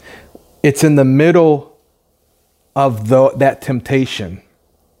it's in the middle of that temptation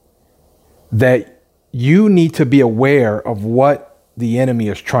that you need to be aware of what the enemy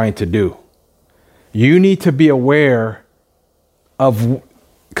is trying to do. You need to be aware of,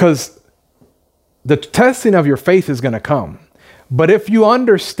 because the testing of your faith is going to come. But if you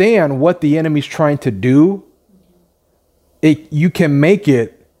understand what the enemy's trying to do, you can make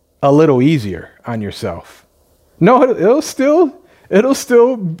it a little easier on yourself. No, it'll still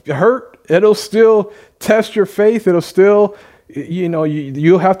hurt. It'll still test your faith. It'll still,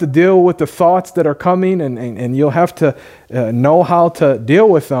 you'll have to deal with the thoughts that are coming and you'll have to know how to deal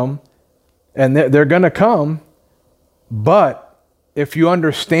with them. And they're going to come. But if you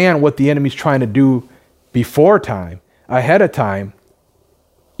understand what the enemy's trying to do before time, ahead of time,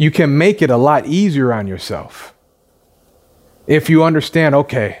 you can make it a lot easier on yourself. If you understand,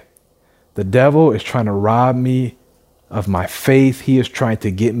 okay, the devil is trying to rob me of my faith. He is trying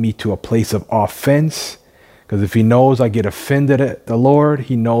to get me to a place of offense. Because if he knows I get offended at the Lord,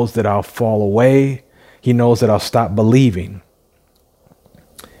 he knows that I'll fall away. He knows that I'll stop believing.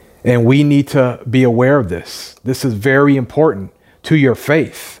 And we need to be aware of this. This is very important to your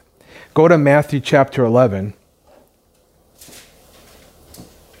faith. Go to Matthew chapter 11.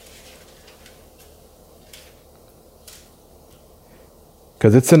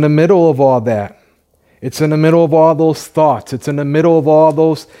 Because it's in the middle of all that. It's in the middle of all those thoughts. It's in the middle of all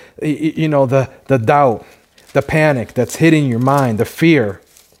those, the doubt, the panic that's hitting your mind, the fear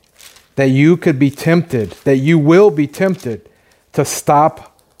that you could be tempted, that you will be tempted to stop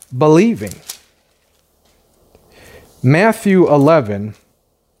believing. Matthew 11,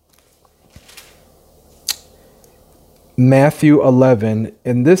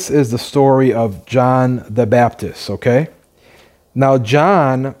 and this is the story of John the Baptist, okay? Now,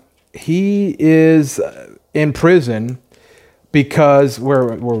 John, he is in prison because, where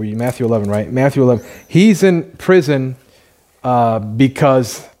were we? Matthew 11, right? Matthew 11. He's in prison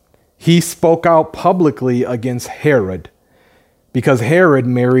because he spoke out publicly against Herod, because Herod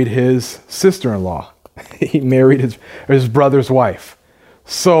married his sister-in-law. He married his brother's wife.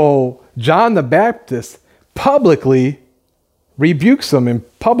 So John the Baptist publicly rebukes him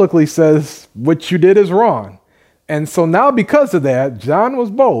and publicly says, what you did is wrong. And so now because of that, John was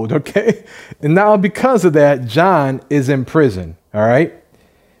bold, okay? And now because of that, John is in prison, all right?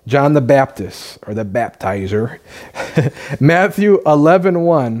 John the Baptist, or the baptizer. Matthew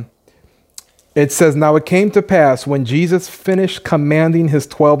 11:1, it says, now it came to pass when Jesus finished commanding his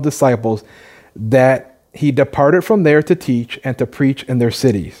 12 disciples that he departed from there to teach and to preach in their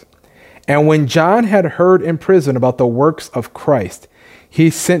cities. And when John had heard in prison about the works of Christ, he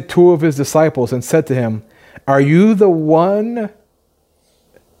sent 2 of his disciples and said to him, Are you the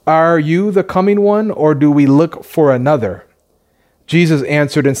coming one, or do we look for another? Jesus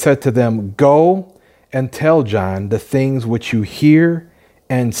answered and said to them, Go and tell John the things which you hear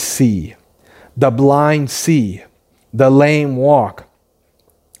and see. The blind see, the lame walk,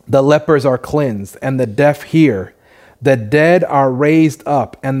 the lepers are cleansed, and the deaf hear. The dead are raised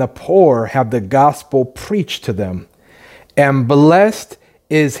up, and the poor have the gospel preached to them. And blessed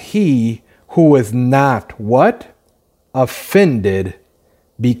is he who is not what? Offended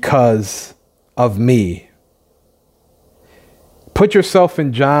because of me. Put yourself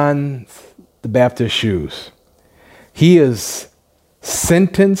in John the Baptist's shoes. He is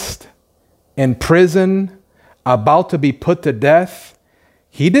sentenced, in prison, about to be put to death,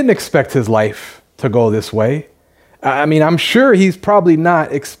 he didn't expect his life to go this way. I mean, I'm sure he's probably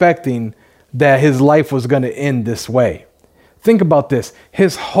not expecting that his life was going to end this way. Think about this.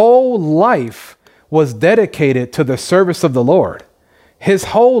 His whole life was dedicated to the service of the Lord. His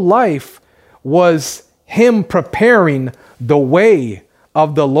whole life was him preparing the way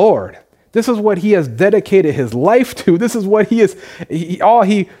of the Lord. This is what he has dedicated his life to. This is what all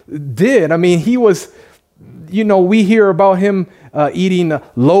he did. I mean, he was, we hear about him eating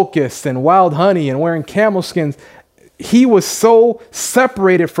locusts and wild honey and wearing camel skins. He was so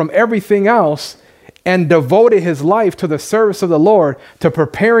separated from everything else and devoted his life to the service of the Lord, to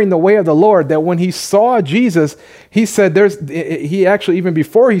preparing the way of the Lord, that when he saw Jesus, he said, even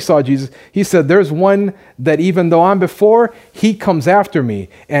before he saw Jesus, he said, there's one that even though I'm before, he comes after me.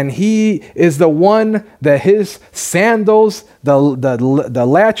 And he is the one that his sandals, the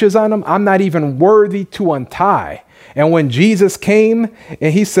latches on them, I'm not even worthy to untie. And when Jesus came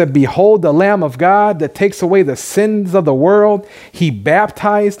and he said, behold, the Lamb of God that takes away the sins of the world, he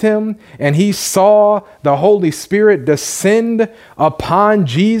baptized him and he saw the Holy Spirit descend upon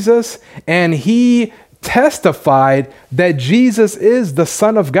Jesus, and he testified that Jesus is the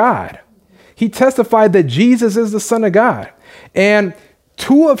Son of God. He testified that Jesus is the Son of God. And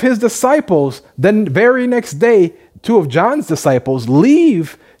two of his disciples, the very next day, two of John's disciples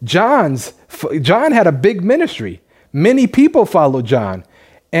leave John had a big ministry. Many people followed John,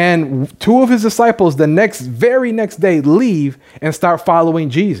 and two of his disciples the very next day leave and start following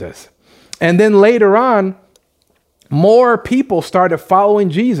Jesus. And then later on, more people started following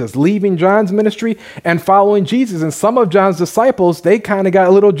Jesus, leaving John's ministry and following Jesus. And some of John's disciples, they kind of got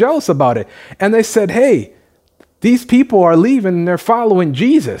a little jealous about it. And they said, hey, these people are leaving and they're following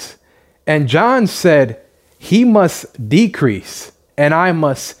Jesus. And John said, he must decrease and I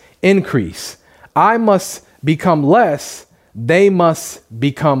must increase. I must become less,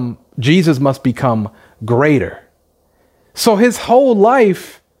 Jesus must become greater. So his whole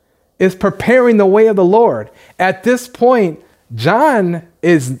life is preparing the way of the Lord. At this point, John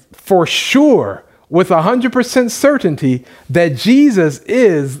is for sure, with 100% certainty, that Jesus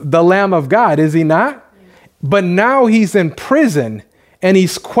is the Lamb of God, is he not? But now he's in prison and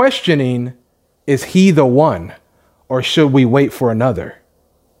he's questioning, is he the one, or should we wait for another?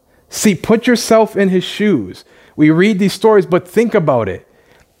 See, put yourself in his shoes. We read these stories, but think about it.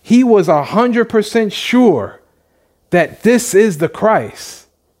 He was 100% sure that this is the Christ.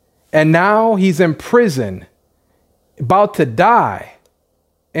 And now he's in prison, about to die.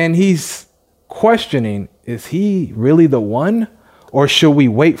 And he's questioning, is he really the one, or should we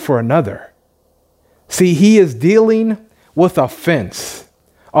wait for another? See, he is dealing with offense.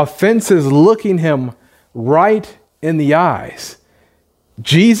 Offense is looking him right in the eyes.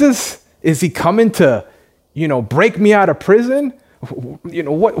 Jesus, is he coming to, break me out of prison?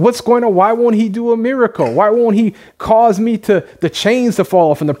 What's going on? Why won't he do a miracle? Why won't he cause me the chains to fall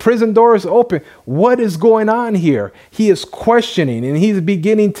off and the prison doors open? What is going on here? He is questioning, and he's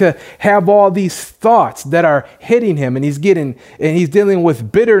beginning to have all these thoughts that are hitting him, and he's dealing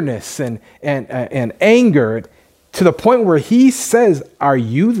with bitterness and anger, to the point where he says,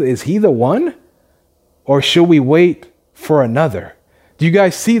 is he the one? Or should we wait for another? Do you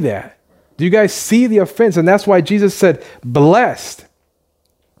guys see that? Do you guys see the offense? And that's why Jesus said, blessed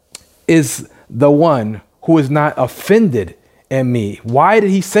is the one who is not offended in me. Why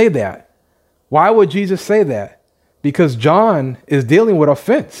did he say that? Why would Jesus say that? Because John is dealing with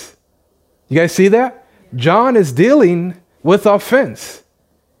offense. You guys see that? John is dealing with offense.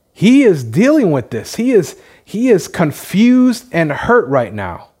 He is dealing with this. He is confused and hurt right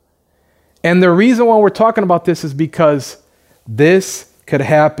now. And the reason why we're talking about this is because this could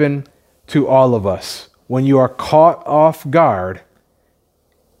happen to all of us. When you are caught off guard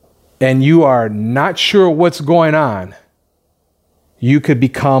and you are not sure what's going on, you could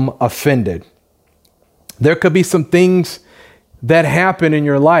become offended. There could be some things that happen in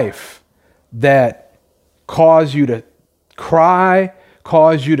your life that cause you to cry,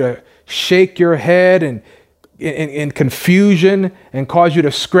 cause you to shake your head and in confusion, and cause you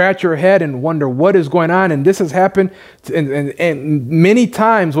to scratch your head and wonder what is going on. And this has happened and many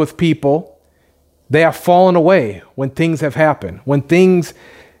times with people. They have fallen away when things have happened. When things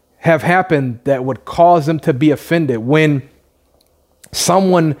have happened that would cause them to be offended. When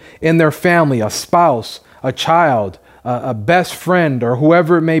someone in their family, a spouse, a child, a best friend, or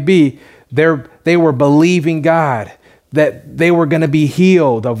whoever it may be, they were believing God that they were going to be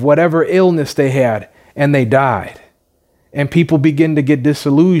healed of whatever illness they had, and they died. And people begin to get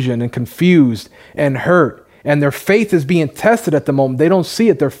disillusioned and confused and hurt. and their faith is being tested at the moment. They don't see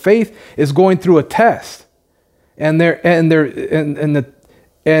it. Their faith is going through a test, and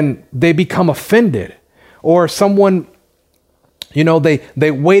they become offended. Or someone,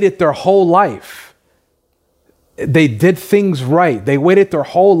 they waited their whole life. They did things right. They waited their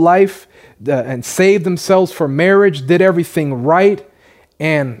whole life and saved themselves for marriage, did everything right.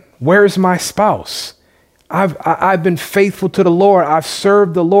 And where's my spouse? I've been faithful to the Lord. I've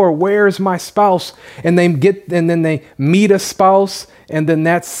served the Lord. Where's my spouse? And then they meet a spouse, and then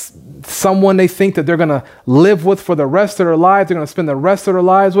that's someone they think that they're going to live with for the rest of their lives. They're going to spend the rest of their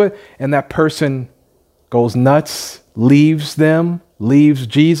lives with, and that person goes nuts, leaves them, leaves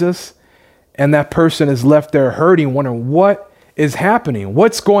Jesus, and that person is left there hurting, wondering what is happening,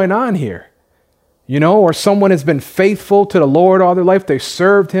 what's going on here. Or someone has been faithful to the Lord all their life. They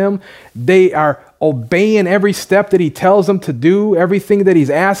served him. They are obeying every step that he tells them to do, everything that he's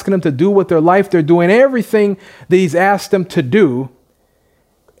asking them to do with their life. They're doing everything that he's asked them to do.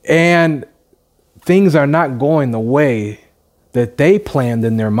 And things are not going the way that they planned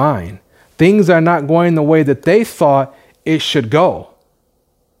in their mind. Things are not going the way that they thought it should go.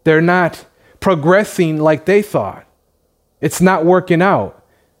 They're not progressing like they thought. It's not working out.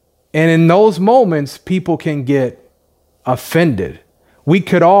 And in those moments, people can get offended. We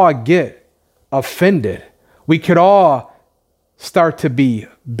could all get offended. We could all start to be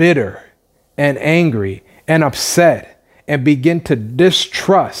bitter and angry and upset and begin to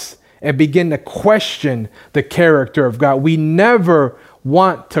distrust and begin to question the character of God. We never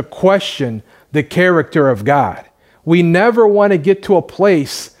want to question the character of God. We never want to get to a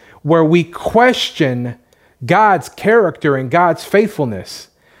place where we question God's character and God's faithfulness.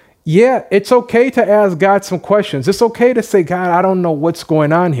 Yeah, it's okay to ask God some questions. It's okay to say, God, I don't know what's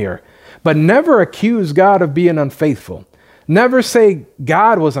going on here. But never accuse God of being unfaithful. Never say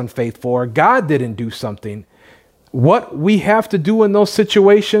God was unfaithful or God didn't do something. What we have to do in those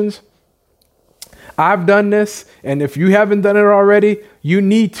situations, I've done this, and if you haven't done it already, you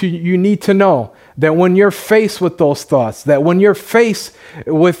need to know that when you're faced with those thoughts, that when you're faced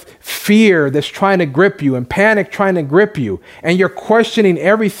with fear that's trying to grip you and panic trying to grip you, and you're questioning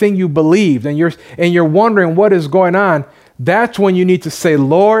everything you believed, and you're wondering what is going on, that's when you need to say,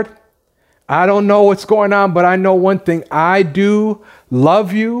 Lord, I don't know what's going on, but I know one thing. I do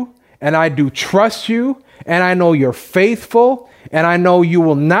love you, and I do trust you, and I know you're faithful, and I know you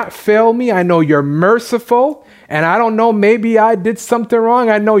will not fail me. I know you're merciful, and I don't know, maybe I did something wrong.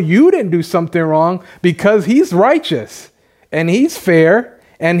 I know you didn't do something wrong, because he's righteous, and he's fair,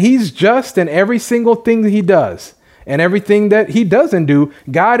 and he's just in every single thing that he does. And everything that he doesn't do,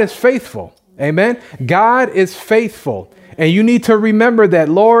 God is faithful. Amen. God is faithful. And you need to remember that,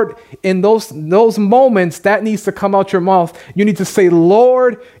 Lord, in those moments, that needs to come out your mouth. You need to say,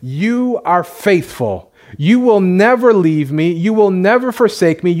 Lord, you are faithful. You will never leave me. You will never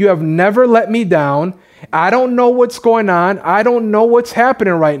forsake me. You have never let me down. I don't know what's going on. I don't know what's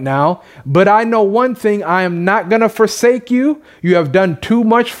happening right now, but I know one thing. I am not going to forsake you. You have done too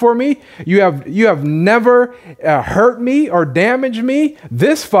much for me. You have never hurt me or damaged me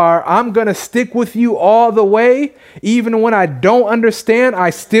this far. I'm going to stick with you all the way. Even when I don't understand,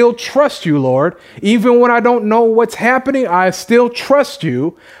 I still trust you, Lord. Even when I don't know what's happening, I still trust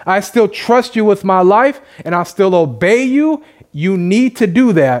you. I still trust you with my life, and I'll still obey you. You need to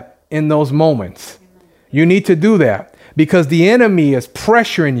do that in those moments. You need to do that because the enemy is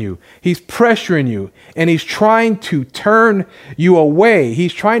pressuring you. He's pressuring you, and he's trying to turn you away.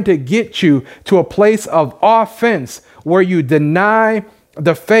 He's trying to get you to a place of offense where you deny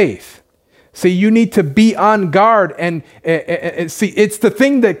the faith. See, you need to be on guard and see, it's the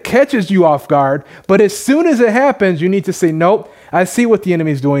thing that catches you off guard. But as soon as it happens, you need to say, nope, I see what the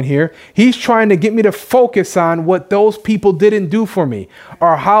enemy's doing here. He's trying to get me to focus on what those people didn't do for me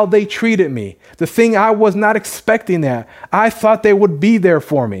or how they treated me. The thing I was not expecting that. I thought they would be there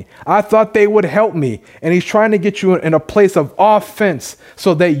for me. I thought they would help me. And he's trying to get you in a place of offense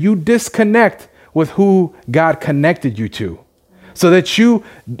so that you disconnect with who God connected you to. So that you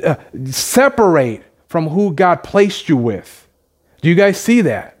separate from who God placed you with. Do you guys see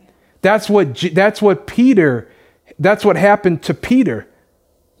that? That's what happened to Peter.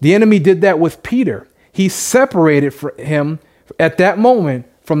 The enemy did that with Peter. He separated him at that moment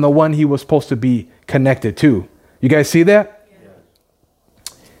from the one he was supposed to be connected to. You guys see that?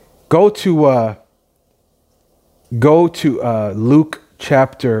 Yeah. Go to Luke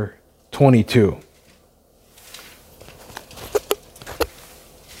chapter 22.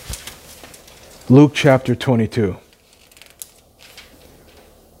 Luke chapter 22.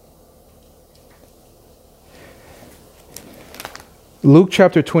 Luke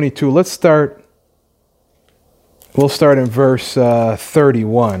chapter 22. Let's start We'll start in verse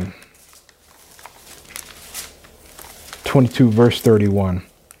 31. 22, verse 31.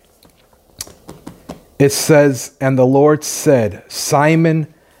 It says, "And the Lord said, Simon,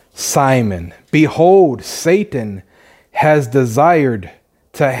 Simon, behold, Satan has desired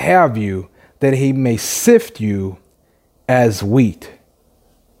to have you, that he may sift you as wheat."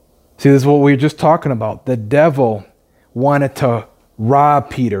 See, this is what we were just talking about. The devil wanted to rob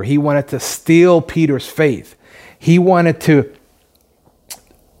Peter. He wanted to steal Peter's faith. He wanted to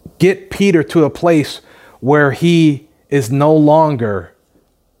get Peter to a place where he is no longer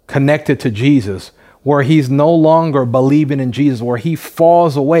connected to Jesus, where he's no longer believing in Jesus, where he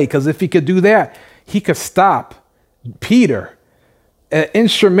falls away. Because if he could do that, he could stop Peter, an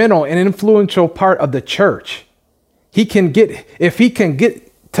instrumental and influential part of the church. If he can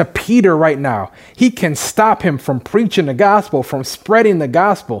get to Peter right now, he can stop him from preaching the gospel, from spreading the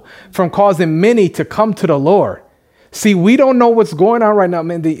gospel, from causing many to come to the Lord. See, we don't know what's going on right now,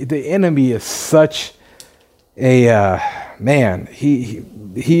 man. The enemy is such a man. He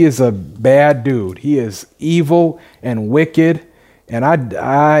is a bad dude. He is evil and wicked, and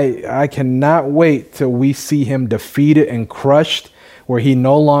I cannot wait till we see him defeated and crushed, where he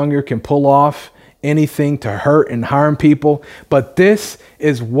no longer can pull off anything to hurt and harm people. But this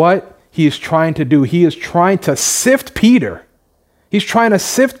is what he is trying to do. He is trying to sift Peter. He's trying to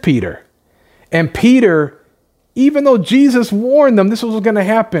sift Peter. And Peter, even though Jesus warned them this was going to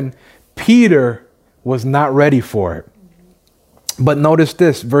happen, Peter was not ready for it. But notice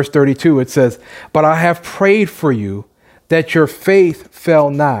this, verse 32, it says, "But I have prayed for you that your faith fail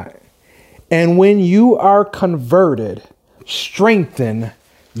not. And when you are converted, strengthen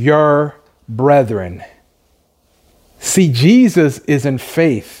your brethren." See, Jesus is in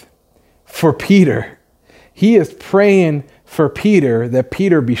faith for Peter. He is praying for Peter that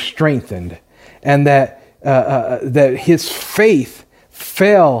Peter be strengthened, and that his faith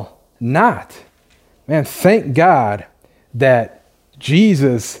fail not. Man, thank God that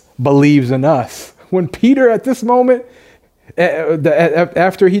Jesus believes in us. When Peter at this moment,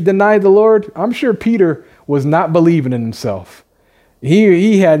 after he denied the Lord, I'm sure Peter was not believing in himself.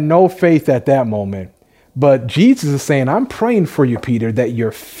 He had no faith at that moment. But Jesus is saying, I'm praying for you, Peter, that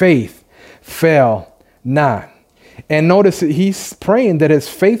your faith fail not. And notice that he's praying that his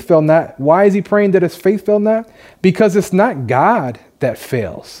faith fail not. Why is he praying that his faith fail not? Because it's not God that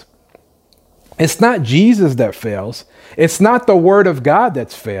fails. It's not Jesus that fails. It's not the word of God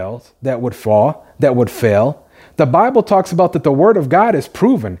that's failed, that would fail. The Bible talks about that the word of God is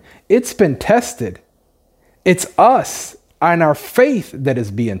proven. It's been tested. It's us and our faith that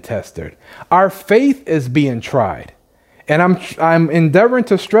is being tested. Our faith is being tried. And I'm endeavoring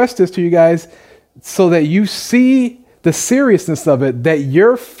to stress this to you guys so that you see the seriousness of it, that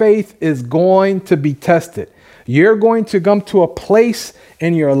your faith is going to be tested. You're going to come to a place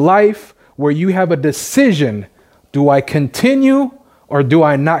in your life where you have a decision. Do I continue or do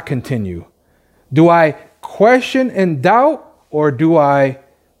I not continue? Do I question and doubt, or do I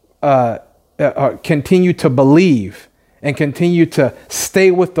continue to believe and continue to stay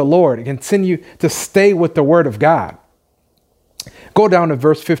with the Lord and continue to stay with the word of God? Go down to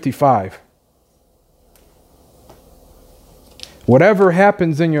verse 55. Whatever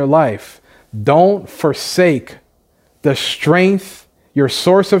happens in your life, don't forsake the strength, your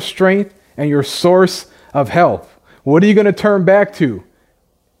source of strength and your source of help. What are you going to turn back to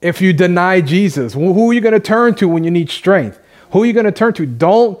if you deny Jesus? Who are you going to turn to when you need strength? Who are you going to turn to?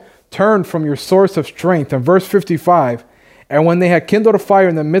 Don't turn from your source of strength. In verse 55, and when they had kindled a fire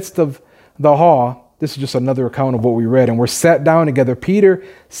in the midst of the hall, this is just another account of what we read, and were sat down together, Peter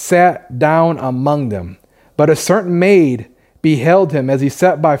sat down among them. But a certain maid beheld him as he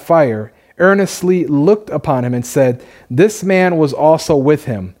sat by fire, earnestly looked upon him and said, This man was also with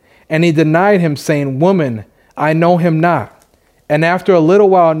him. And he denied him, saying, Woman, I know him not. And after a little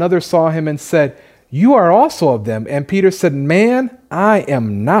while, another saw him and said, You are also of them. And Peter said, Man, I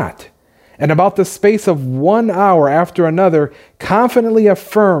am not. And about the space of 1 hour after another, confidently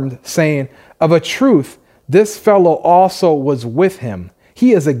affirmed, saying, Of a truth, this fellow also was with him.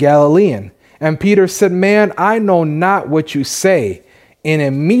 He is a Galilean. And Peter said, Man, I know not what you say. And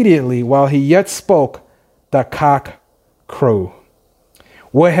immediately, while he yet spoke, the cock crowed.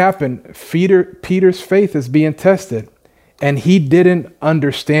 What happened? Peter's faith is being tested, and he didn't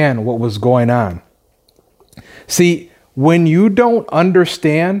understand what was going on. See, when you don't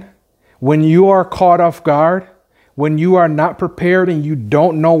understand, when you are caught off guard, when you are not prepared and you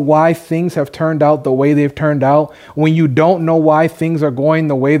don't know why things have turned out the way they've turned out, when you don't know why things are going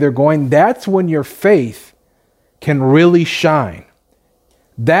the way they're going, that's when your faith can really shine.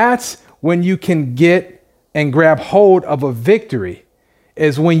 That's when you can get and grab hold of a victory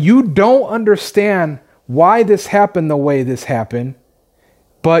is when you don't understand why this happened the way this happened,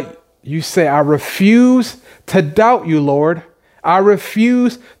 but you say, I refuse to doubt you, Lord. I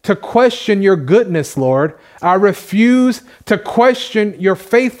refuse to question your goodness, Lord. I refuse to question your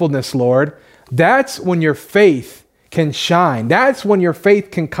faithfulness, Lord. That's when your faith can shine. That's when your faith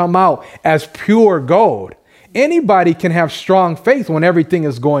can come out as pure gold. Anybody can have strong faith when everything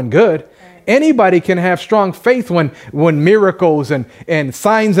is going good. Anybody can have strong faith when miracles and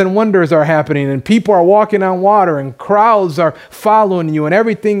signs and wonders are happening and people are walking on water and crowds are following you and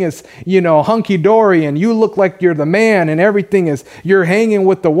everything is, hunky-dory and you look like you're the man and everything is, you're hanging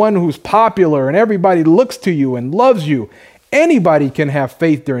with the one who's popular and everybody looks to you and loves you. Anybody can have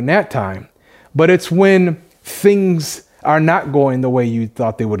faith during that time, but it's when things are not going the way you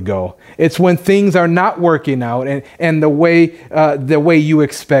thought they would go. It's when things are not working out and the way you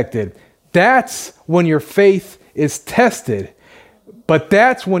expected. That's when your faith is tested. But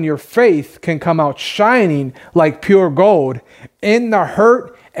that's when your faith can come out shining like pure gold in the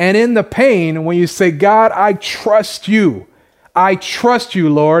hurt and in the pain when you say, God, I trust you. I trust you,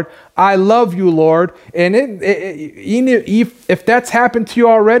 Lord. I love you, Lord. And if that's happened to you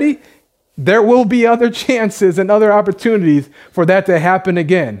already, there will be other chances and other opportunities for that to happen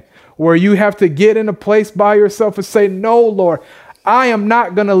again, where you have to get in a place by yourself and say, no, Lord, I am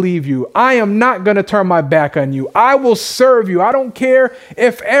not going to leave you. I am not going to turn my back on you. I will serve you. I don't care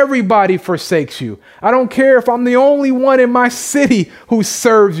if everybody forsakes you. I don't care if I'm the only one in my city who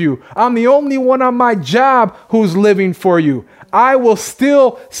serves you. I'm the only one on my job who's living for you. I will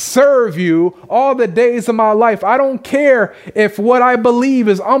still serve you all the days of my life. I don't care if what I believe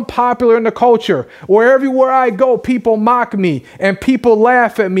is unpopular in the culture, where everywhere I go, people mock me and people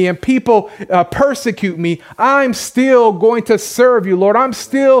laugh at me and people persecute me. I'm still going to serve you, Lord. I'm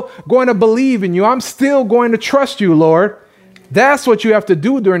still going to believe in you. I'm still going to trust you, Lord. That's what you have to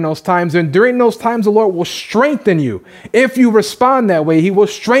do during those times. And during those times, the Lord will strengthen you. If you respond that way, he will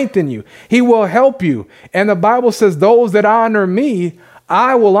strengthen you. He will help you. And the Bible says, those that honor me,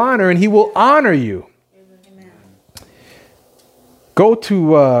 I will honor, and he will honor you. Amen.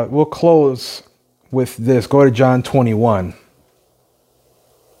 We'll close with this. Go to John 21.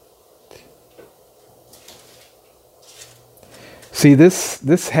 See,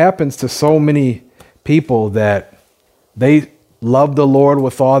 this happens to so many people that they love the Lord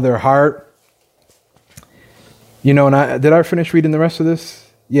with all their heart. Did I finish reading the rest of this?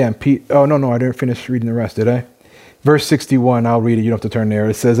 Yeah. No, I didn't finish reading the rest, did I? Verse 61, I'll read it. You don't have to turn there.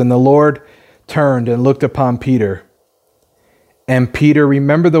 It says, and the Lord turned and looked upon Peter. And Peter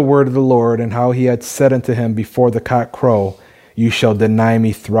remembered the word of the Lord and how he had said unto him, before the cock crow, you shall deny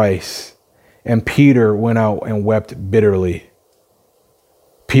me thrice. And Peter went out and wept bitterly.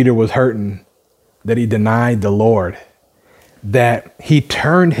 Peter was hurting that he denied the Lord, that he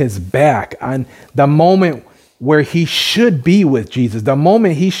turned his back on the moment where he should be with Jesus, the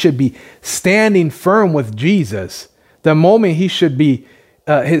moment he should be standing firm with Jesus, the moment he should be,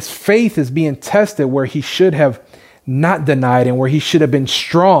 his faith is being tested where he should have not denied and where he should have been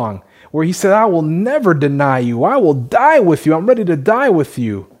strong, where he said, I will never deny you. I will die with you. I'm ready to die with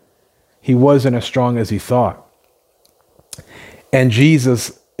you. He wasn't as strong as he thought. And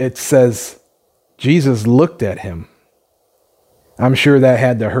it says, Jesus looked at him. I'm sure that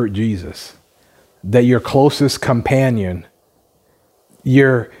had to hurt Jesus, that your closest companion,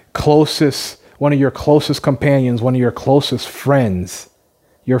 one of your closest companions, one of your closest friends,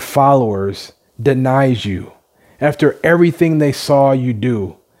 your followers denies you after everything they saw you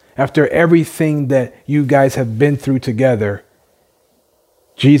do, after everything that you guys have been through together.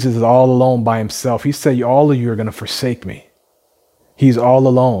 Jesus is all alone by himself. He said, all of you are going to forsake me. He's all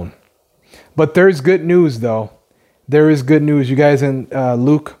alone. But there's good news, though. There is good news. You guys in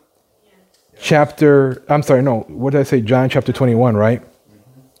John chapter 21, right?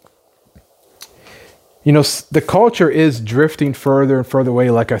 The culture is drifting further and further away.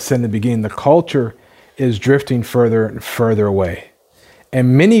 Like I said in the beginning, the culture is drifting further and further away.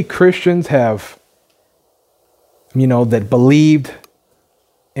 And many Christians have, that believed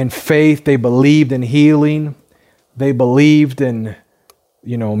in faith. They believed in healing. They believed in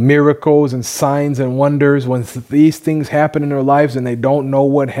miracles and signs and wonders. When these things happen in their lives and they don't know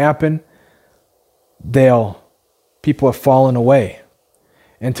what happened, people have fallen away.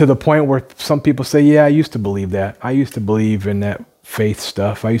 And to the point where some people say, yeah, I used to believe that. I used to believe in that faith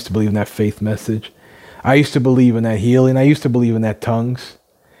stuff. I used to believe in that faith message. I used to believe in that healing. I used to believe in that tongues.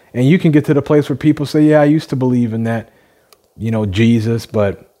 And you can get to the place where people say, yeah, I used to believe in that, Jesus,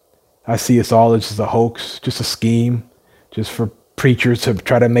 but I see it's all just a hoax, just a scheme, just for preachers to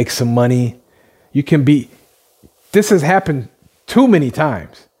try to make some money. You can be this has happened too many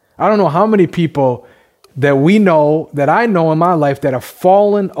times. I don't know how many people that we know, that I know in my life, that have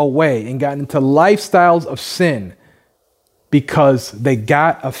fallen away and gotten into lifestyles of sin because they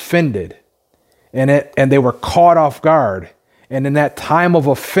got offended and they were caught off guard. And in that time of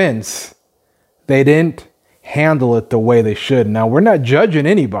offense, they didn't handle it the way they should. Now, we're not judging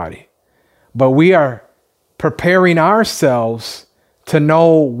anybody, but we are preparing ourselves to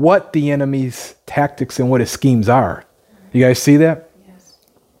know what the enemy's tactics and what his schemes are. You guys see that? Yes.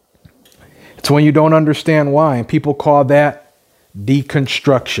 It's when you don't understand why. And people call that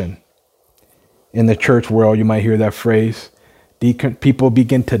deconstruction. In the church world, you might hear that phrase. People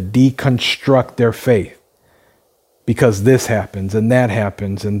begin to deconstruct their faith because this happens and that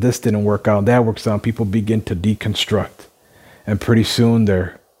happens and this didn't work out, that works out. People begin to deconstruct, and pretty soon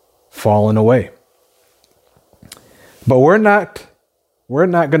they're falling away. But we're not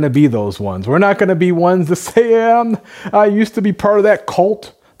going to be those ones. We're not going to be ones that say, yeah, I used to be part of that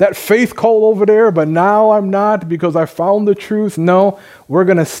cult, that faith cult over there, but now I'm not because I found the truth. No, we're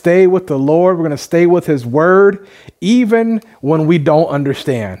going to stay with the Lord. We're going to stay with his word, even when we don't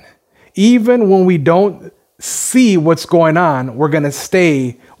understand. Even when we don't see what's going on, we're going to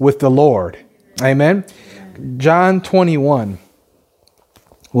stay with the Lord. Amen. John 21.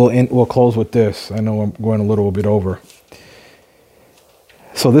 We'll close with this. I know I'm going a little bit over.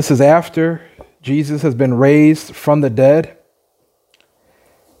 So this is after Jesus has been raised from the dead.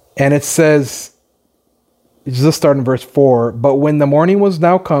 And it says, just start in verse 4, but when the morning was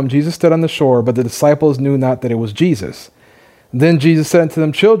now come, Jesus stood on the shore, but the disciples knew not that it was Jesus. Then Jesus said unto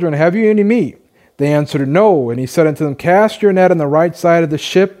them, children, have you any meat? They answered, no. And he said unto them, cast your net on the right side of the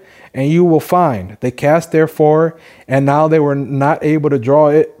ship, and you will find. They cast therefore, and now they were not able to draw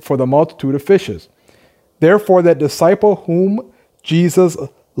it for the multitude of fishes. Therefore that disciple whom Jesus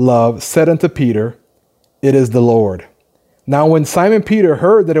loved said unto Peter, it is the Lord. Now when Simon Peter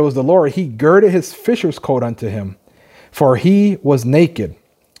heard that it was the Lord, he girded his fisher's coat unto him, for he was naked,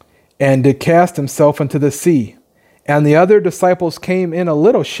 and did cast himself into the sea. And the other disciples came in a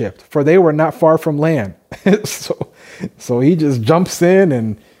little ship, for they were not far from land. So he just jumps in,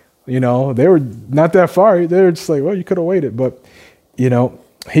 and, they were not that far. They were just like, well, you could have waited. But,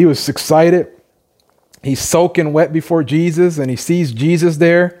 he was excited. He's soaking wet before Jesus, and he sees Jesus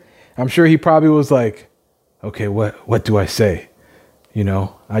there. I'm sure he probably was like, okay, what do I say?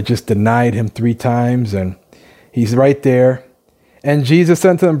 I just denied him 3 times, and he's right there. And Jesus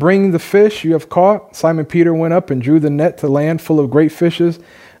said to them, bring the fish you have caught. Simon Peter went up and drew the net to land full of great fishes,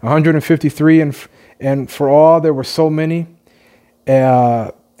 153, and for all there were so many,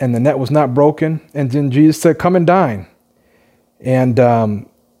 and the net was not broken. And then Jesus said, come and dine. And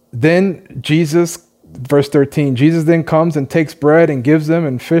then Jesus, verse 13, Jesus then comes and takes bread and gives them,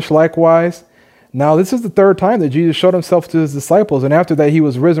 and fish likewise. Now, this is the 3rd time that Jesus showed himself to his disciples, and after that he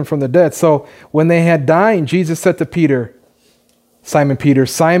was risen from the dead. So when they had dined, Jesus said to Peter, Simon Peter,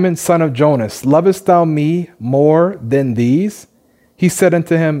 Simon, son of Jonas, lovest thou me more than these? He said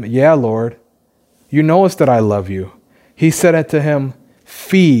unto him, yea, Lord, you knowest that I love you. He said unto him,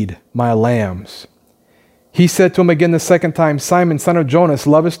 feed my lambs. He said to him again the 2nd time, Simon, son of Jonas,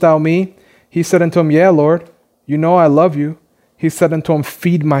 lovest thou me? He said unto him, yea, Lord, you know I love you. He said unto him,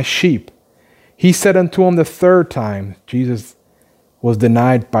 feed my sheep. He said unto him the 3rd time. Jesus was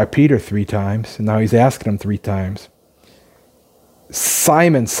denied by Peter 3 times, and now he's asking him 3 times.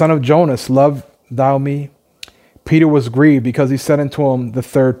 Simon, son of Jonas, love thou me? Peter was grieved because he said unto him the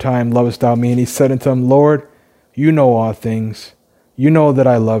 3rd time, lovest thou me? And he said unto him, Lord, you know all things. You know that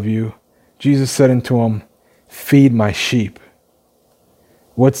I love you. Jesus said unto him, feed my sheep.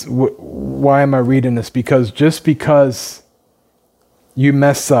 Why am I reading this? Because just because you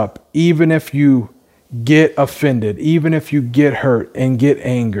mess up, even if you get offended, even if you get hurt and get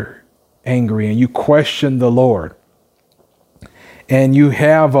angry, and you question the Lord, and you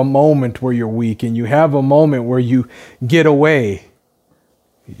have a moment where you're weak, and you have a moment where you get away,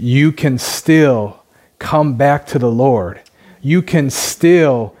 you can still come back to the Lord. You can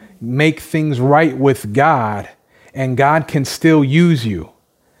still make things right with God, and God can still use you.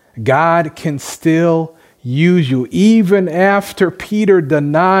 God can still use you. Even after Peter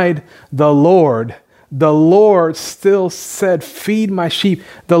denied the Lord still said, feed my sheep.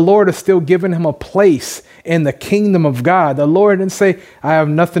 The Lord has still given him a place in the kingdom of God. The Lord didn't say, I have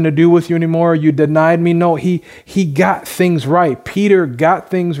nothing to do with you anymore. You denied me. No, he got things right. Peter got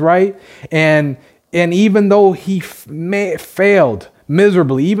things right. And even though he failed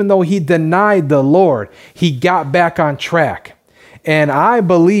miserably, even though he denied the Lord, he got back on track. And I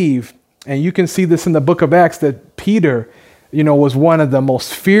believe, and you can see this in the book of Acts, that Peter, was one of the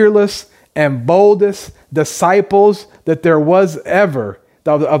most fearless and boldest disciples that there was ever,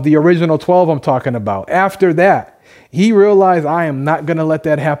 of the original 12 I'm talking about. After that, he realized, I am not going to let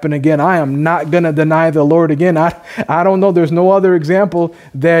that happen again. I am not going to deny the Lord again. I don't know. There's no other example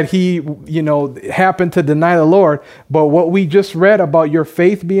that he, happened to deny the Lord. But what we just read about your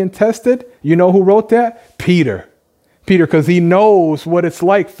faith being tested, you know who wrote that? Peter, because he knows what it's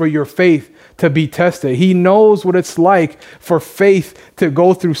like for your faith to be tested. He knows what it's like for faith to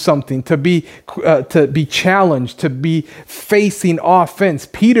go through something, to be challenged, to be facing offense.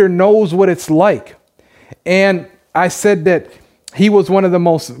 Peter knows what it's like. And I said that he was one of the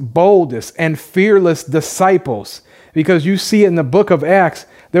most boldest and fearless disciples, because you see in the book of Acts,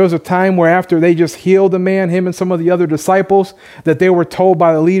 there was a time where after they just healed the man, him and some of the other disciples, that they were told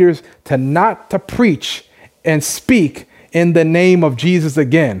by the leaders not to preach and speak in the name of Jesus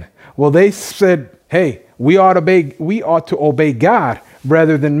again. Well, they said, hey, we ought to obey God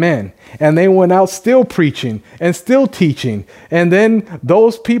rather than men. And they went out still preaching and still teaching. And then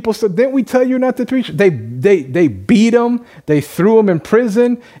those people said, didn't we tell you not to preach? They beat them. They threw them in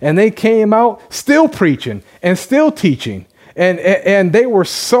prison, and they came out still preaching and still teaching. And they were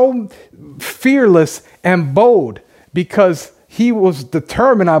so fearless and bold because he was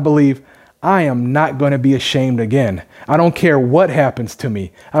determined, I believe, I am not going to be ashamed again. I don't care what happens to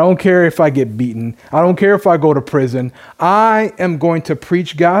me. I don't care if I get beaten. I don't care if I go to prison. I am going to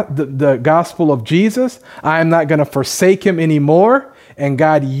preach God, the gospel of Jesus. I am not going to forsake him anymore. And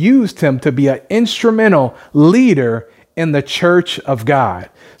God used him to be an instrumental leader in the church of God.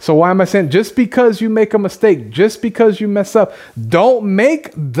 So why am I saying, just because you make a mistake, just because you mess up, don't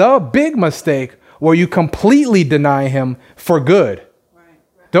make the big mistake where you completely deny him for good.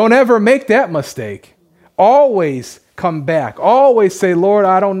 Don't ever make that mistake. Always come back. Always say, Lord,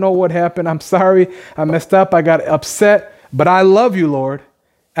 I don't know what happened. I'm sorry. I messed up. I got upset. But I love you, Lord,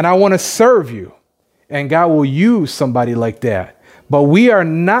 and I want to serve you. And God will use somebody like that. But we are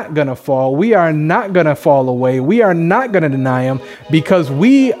not going to fall. We are not going to fall away. We are not going to deny him, because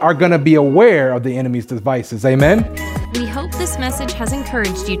we are going to be aware of the enemy's devices. Amen. We hope this message has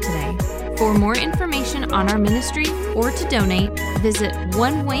encouraged you today. For more information on our ministry or to donate, visit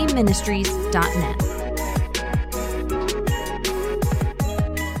onewayministries.net.